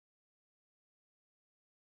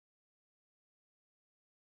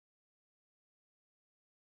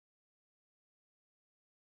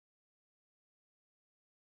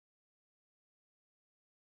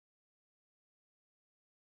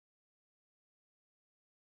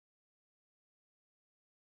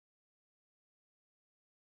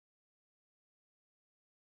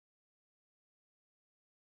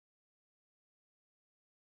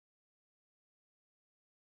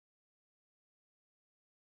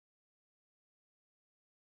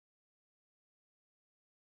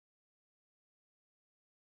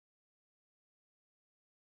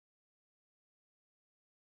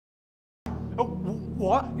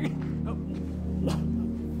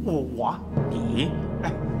你，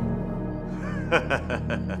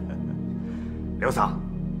刘桑，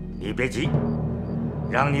你别急，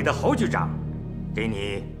让你的侯局长给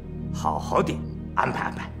你好好的安排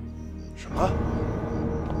安排。什么？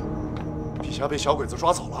陛下被小鬼子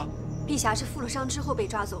抓走了？陛下是负了伤之后被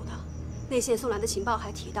抓走的。内线送来的情报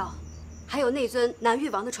还提到，还有那尊南越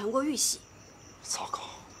王的传国玉玺。糟糕，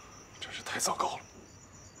真是太糟糕了！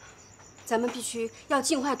咱们必须要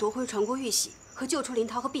尽快夺回传国玉玺和救出林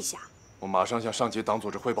涛和陛下。我马上向上级党组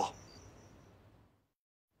织汇报。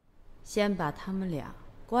先把他们俩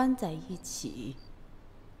关在一起。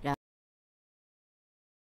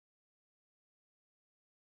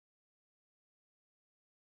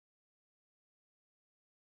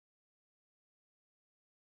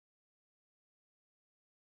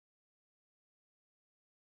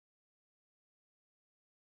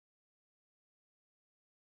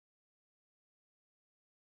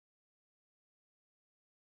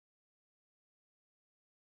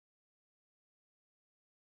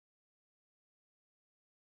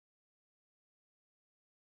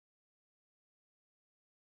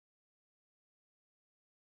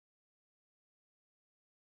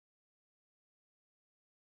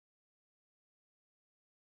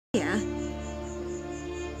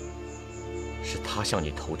是他向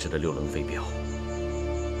你投掷的6棱飞镖。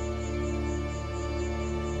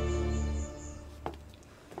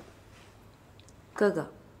哥哥，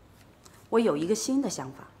我有一个新的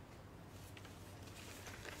想法。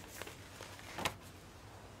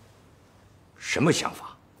什么想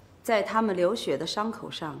法？在他们流血的伤口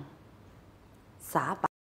上撒把。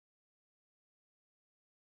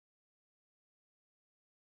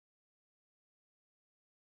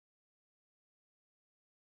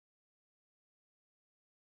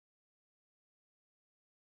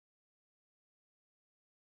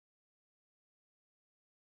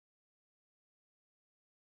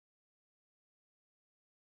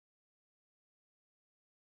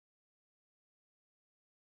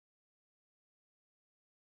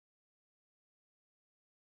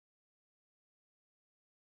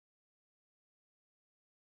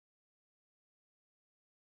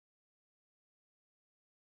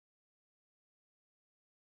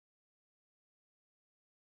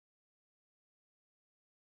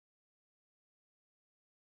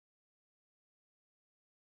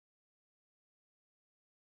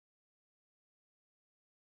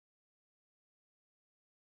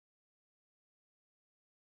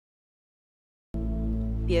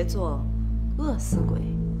别做饿死鬼。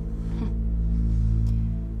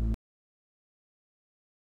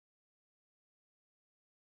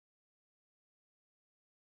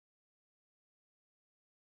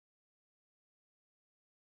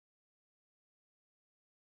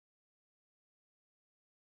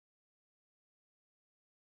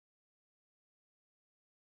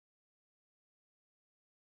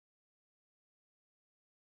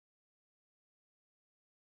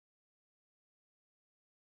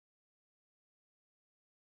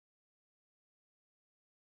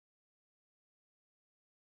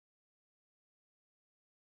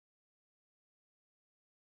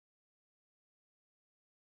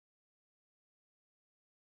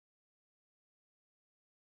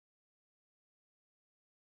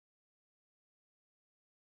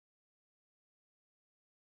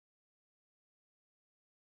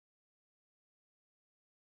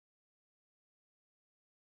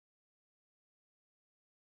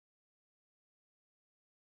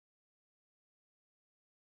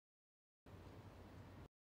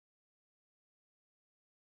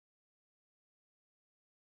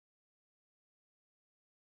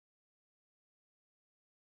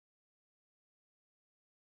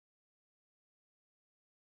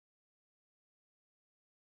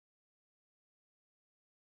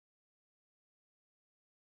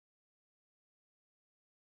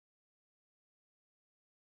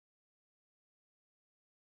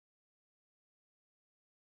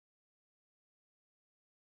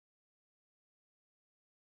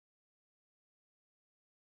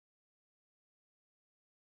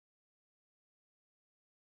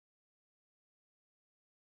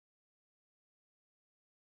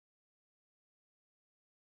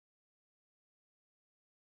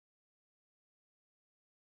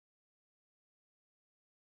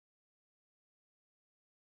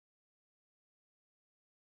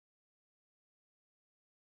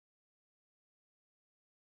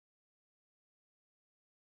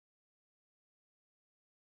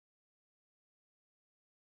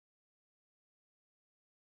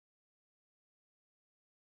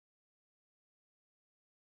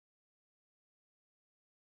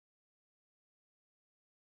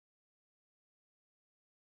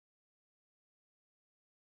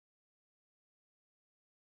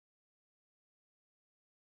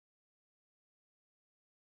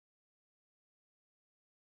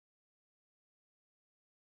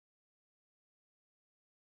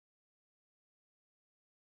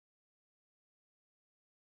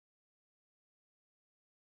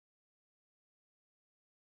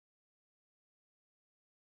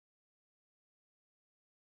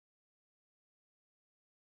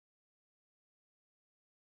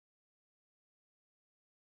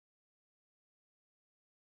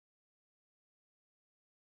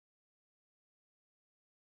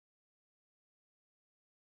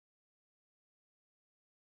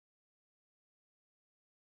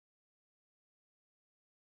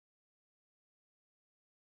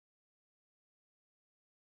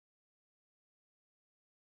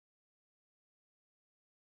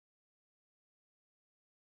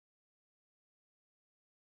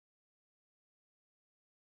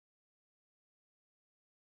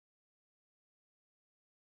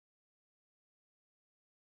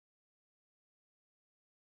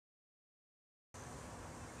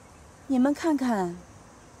你们看看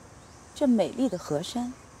这美丽的河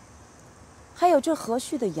山，还有这和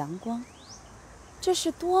煦的阳光，这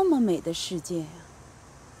是多么美的世界呀！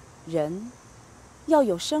人要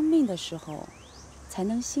有生命的时候，才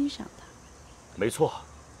能欣赏它。没错，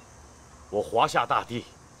我华夏大地，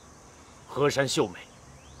河山秀美，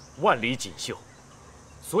万里锦绣，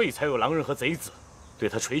所以才有狼人和贼子对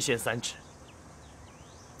他垂涎3尺。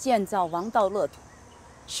建造王道乐土，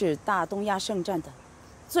是大东亚圣战的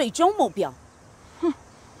最终目标。哼，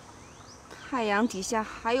太阳底下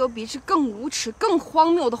还有比这更无耻、更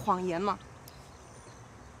荒谬的谎言吗？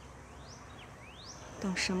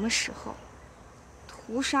等什么时候，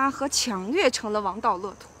屠杀和抢掠成了王道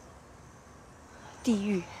乐土，地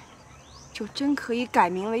狱就真可以改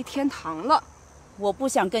名为天堂了。我不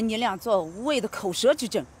想跟你俩做无谓的口舌之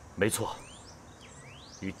争。没错，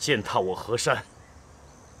与践踏我河山、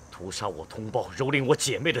屠杀我同胞、蹂躏我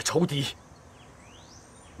姐妹的仇敌，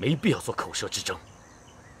没必要做口舌之争。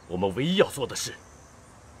我们唯一要做的是，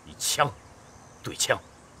以枪对枪，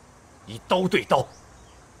以刀对刀，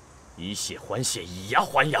以血还血，以牙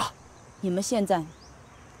还牙。你们现在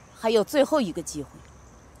还有最后一个机会，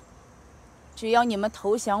只要你们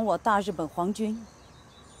投降我大日本皇军，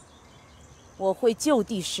我会就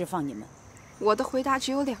地释放你们。我的回答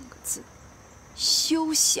只有2个字：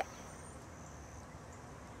休想。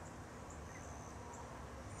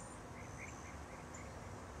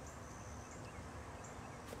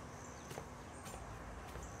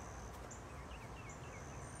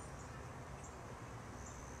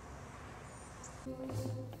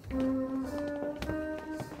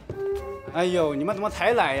哎呦，你们怎么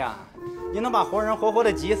才来呀？你能把活人活活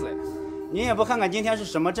的急死呀？您也不看看今天是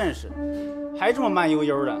什么阵势，还这么慢悠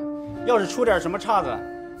悠的。要是出点什么岔子，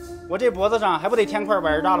我这脖子上还不得添块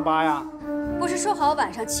碗大了疤呀？不是说好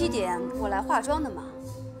晚上7点我来化妆的吗？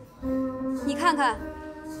你看看，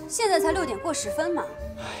现在才6点过10分嘛。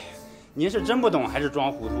哎呀，您是真不懂还是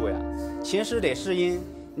装糊涂呀？琴师得试音，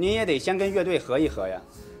您也得先跟乐队合一合呀。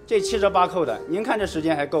这7折8扣的，您看这时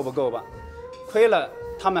间还够不够吧？亏了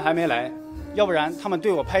他们还没来，要不然他们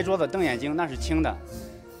对我拍桌子瞪眼睛那是轻的。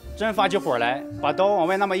真发起火来，把刀往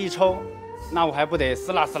外那么一抽，那我还不得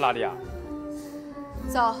撕拉撕拉的呀？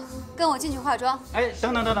走，跟我进去化妆。哎，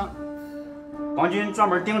等等等等，皇军专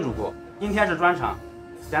门叮嘱过，今天是专场，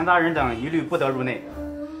闲杂人等一律不得入内。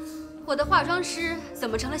我的化妆师怎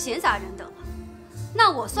么成了闲杂人等了？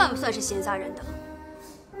那我算不算是闲杂人等？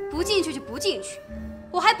不进去就不进去，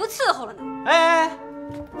我还不伺候了呢。哎，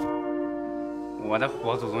我的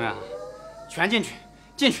活祖宗呀，全进去，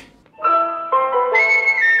进去！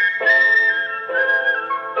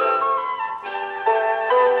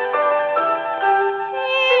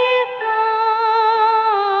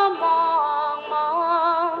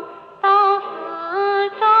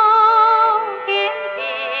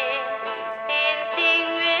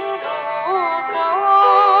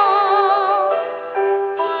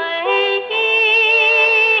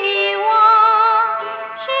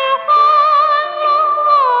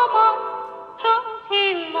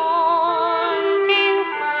情梦。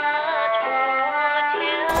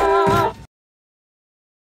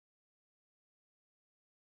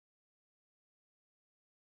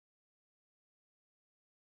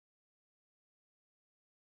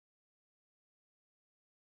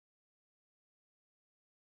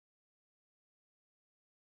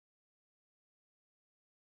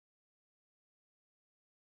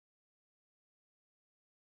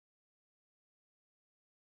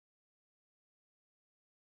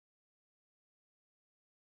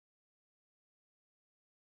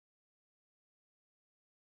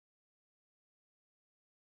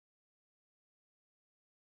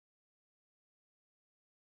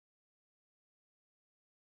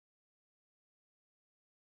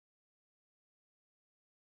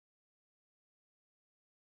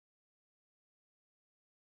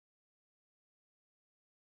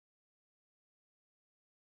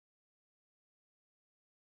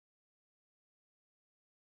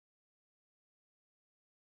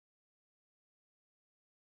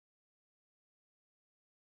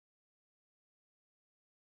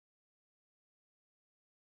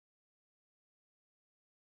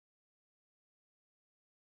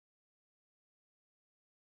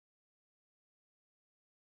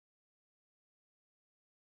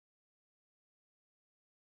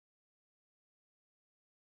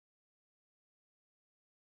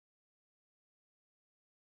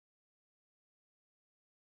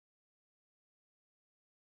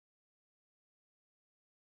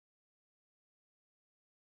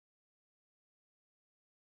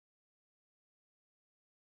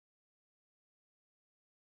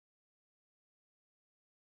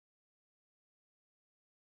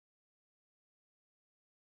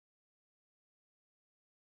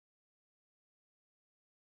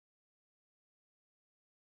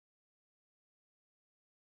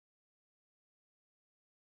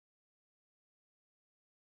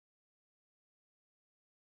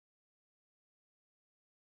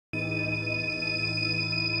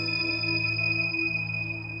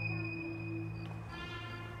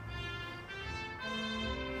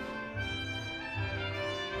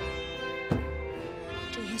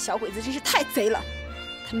小鬼子真是太贼了，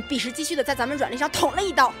他们必实击虚的在咱们软肋上捅了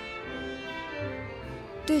一刀。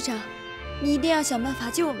队长，你一定要想办法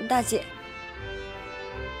救我们大姐。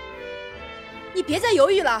你别再犹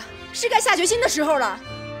豫了，是该下决心的时候了。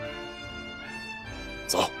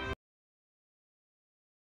走。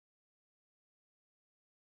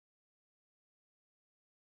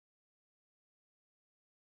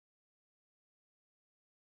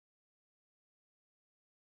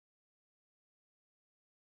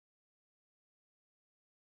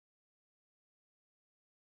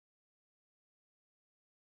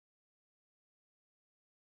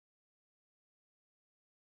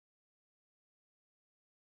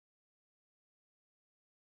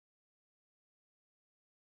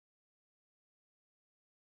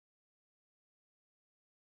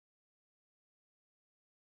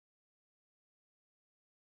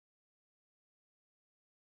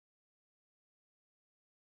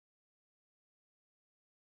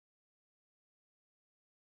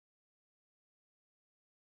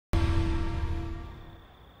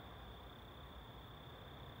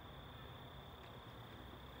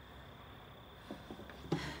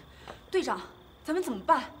队长，咱们怎么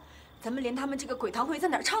办？咱们连他们这个鬼堂会在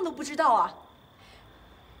哪儿唱都不知道啊！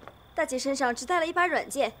大姐身上只带了一把软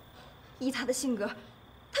剑，依她的性格，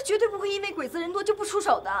她绝对不会因为鬼子人多就不出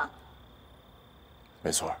手的。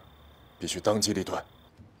没错，必须当机立断。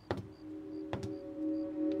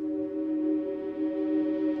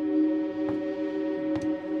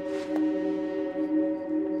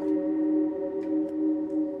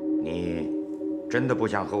你真的不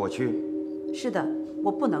想和我去？是的，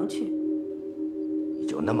我不能去。你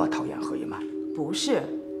就那么讨厌何一曼？不是。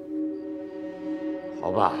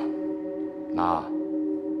好吧，那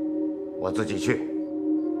我自己去。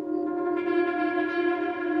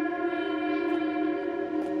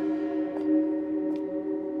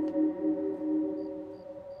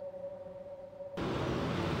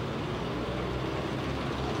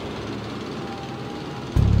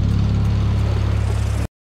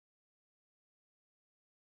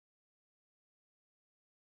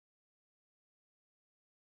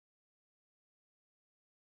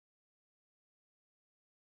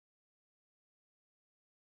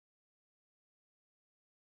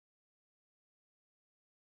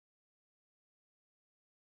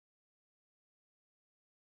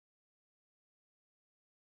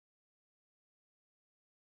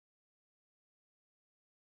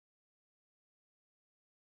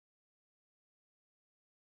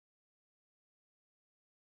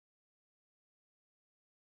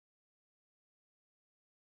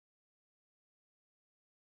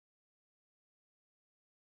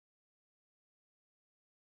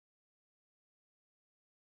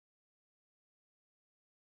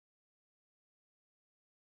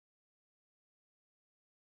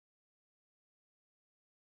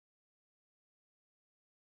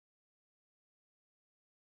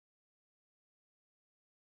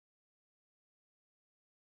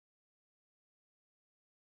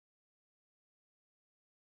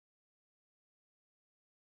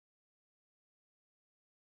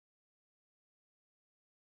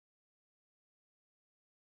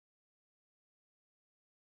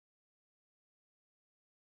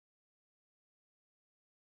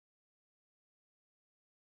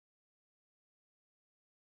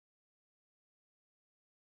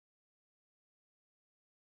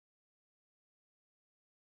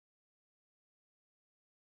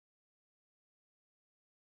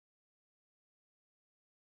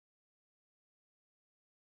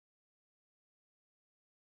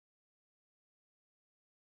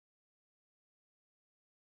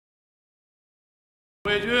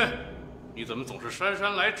卫军，你怎么总是姗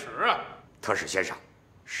姗来迟啊？特使先生，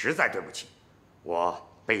实在对不起，我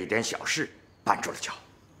被一点小事绊住了脚。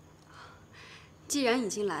既然已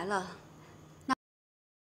经来了，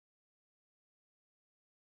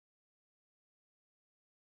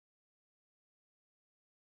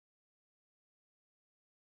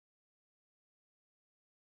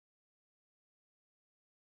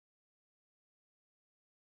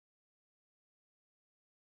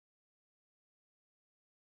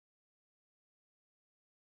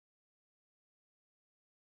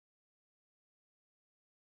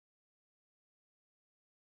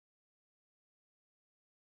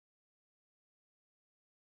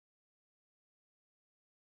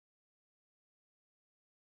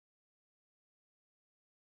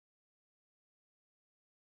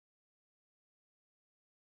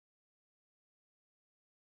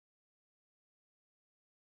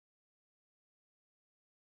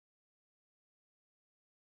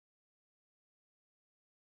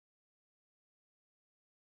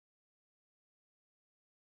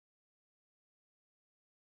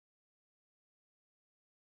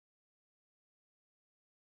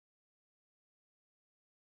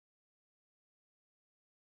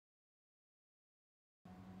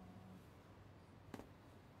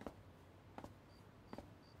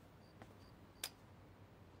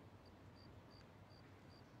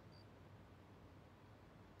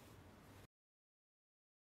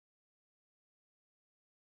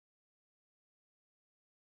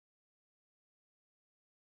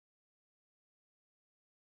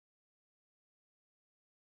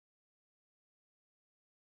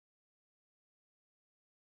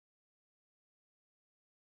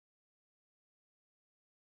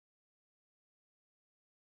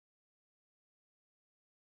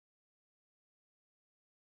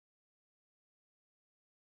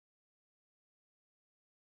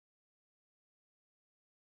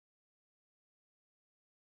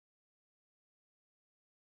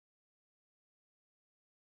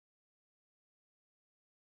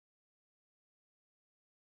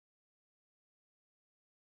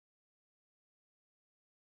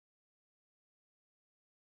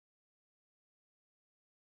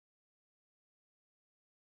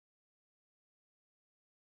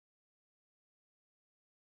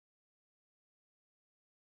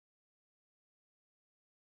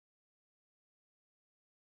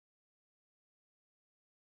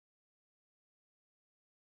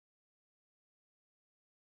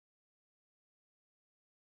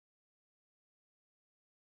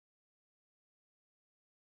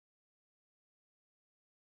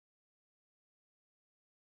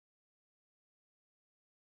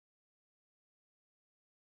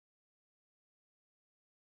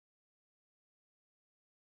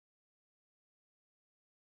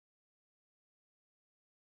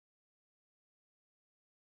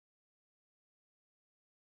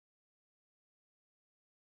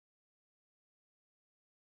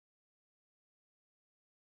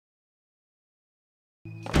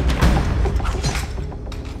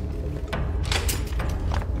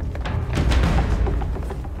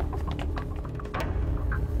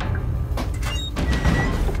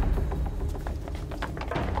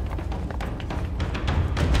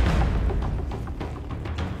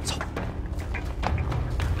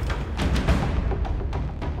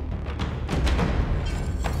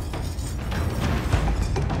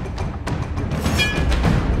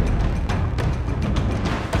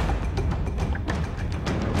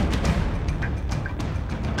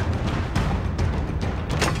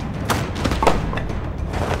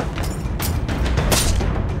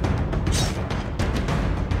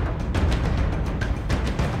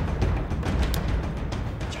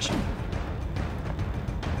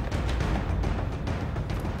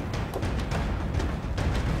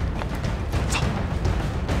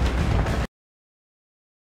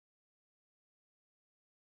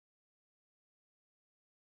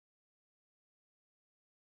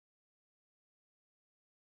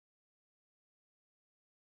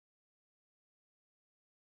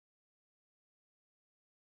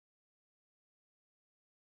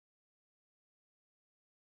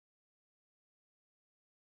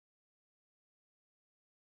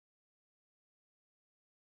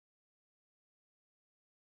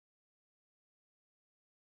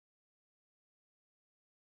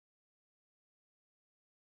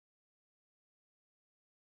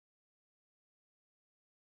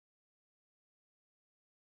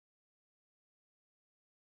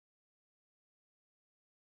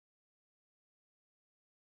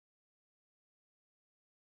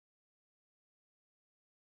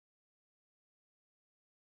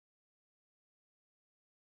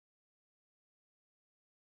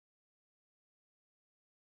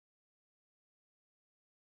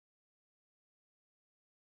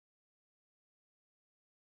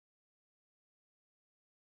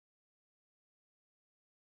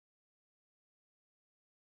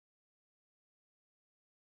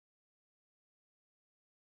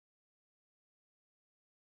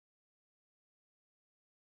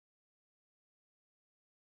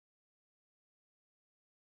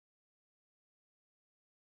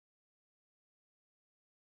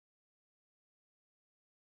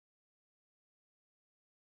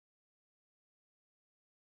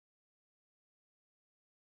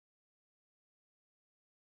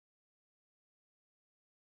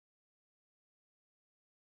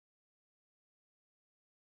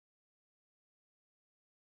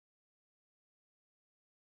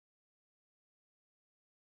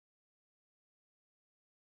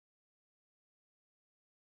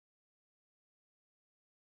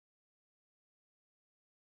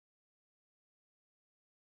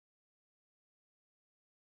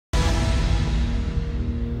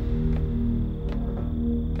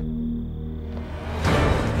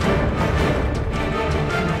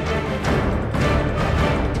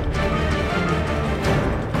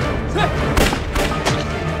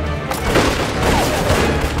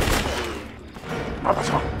大大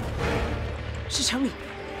少，是城里，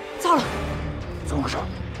糟了，怎么回事？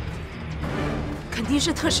肯定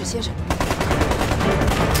是特使先生。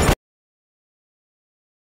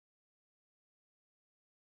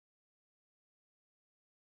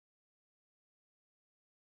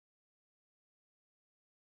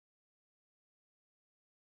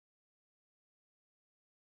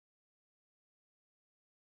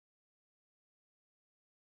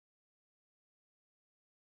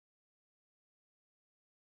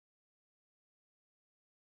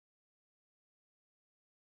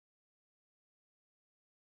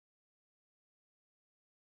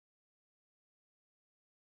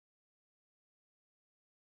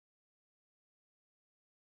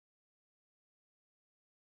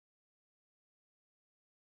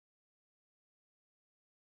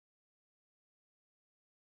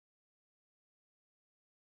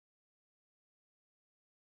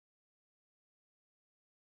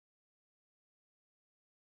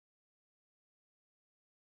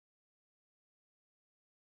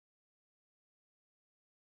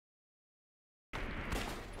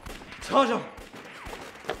瞧瞧，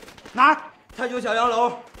哪儿？太久小洋楼。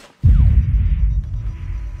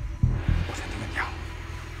我先听你讲。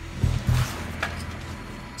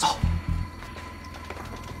走，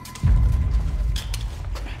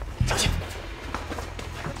小心，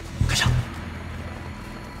跟上。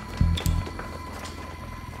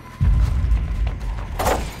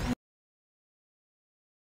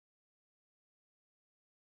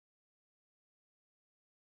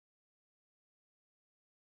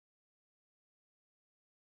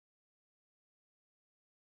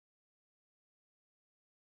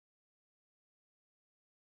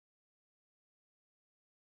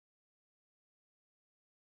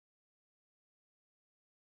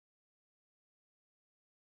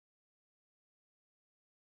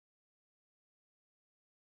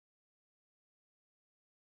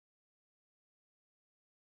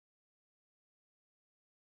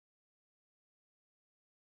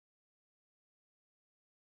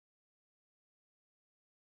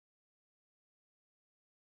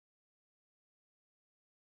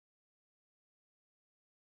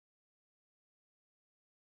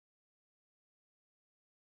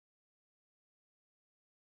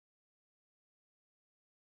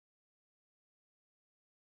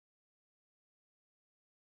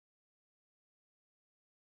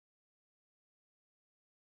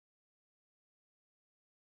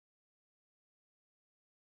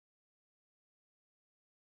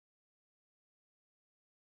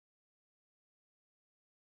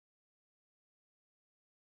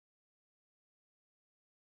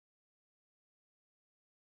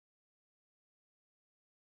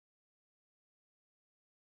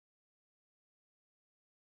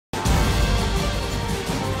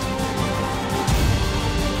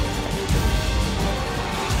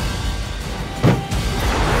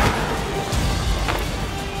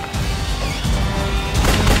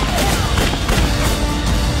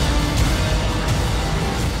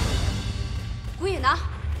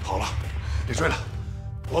好了，别追了，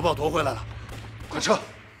国宝夺回来了，快撤！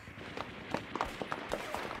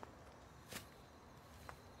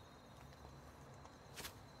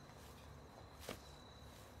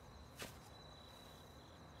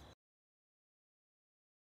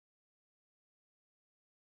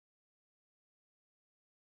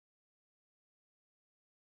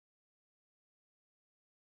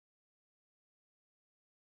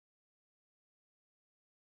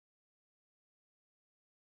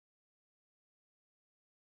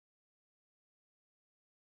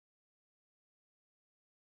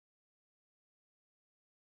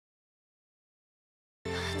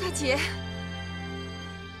大姐，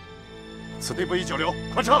此地不宜久留，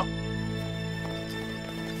快撤！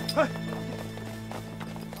哎。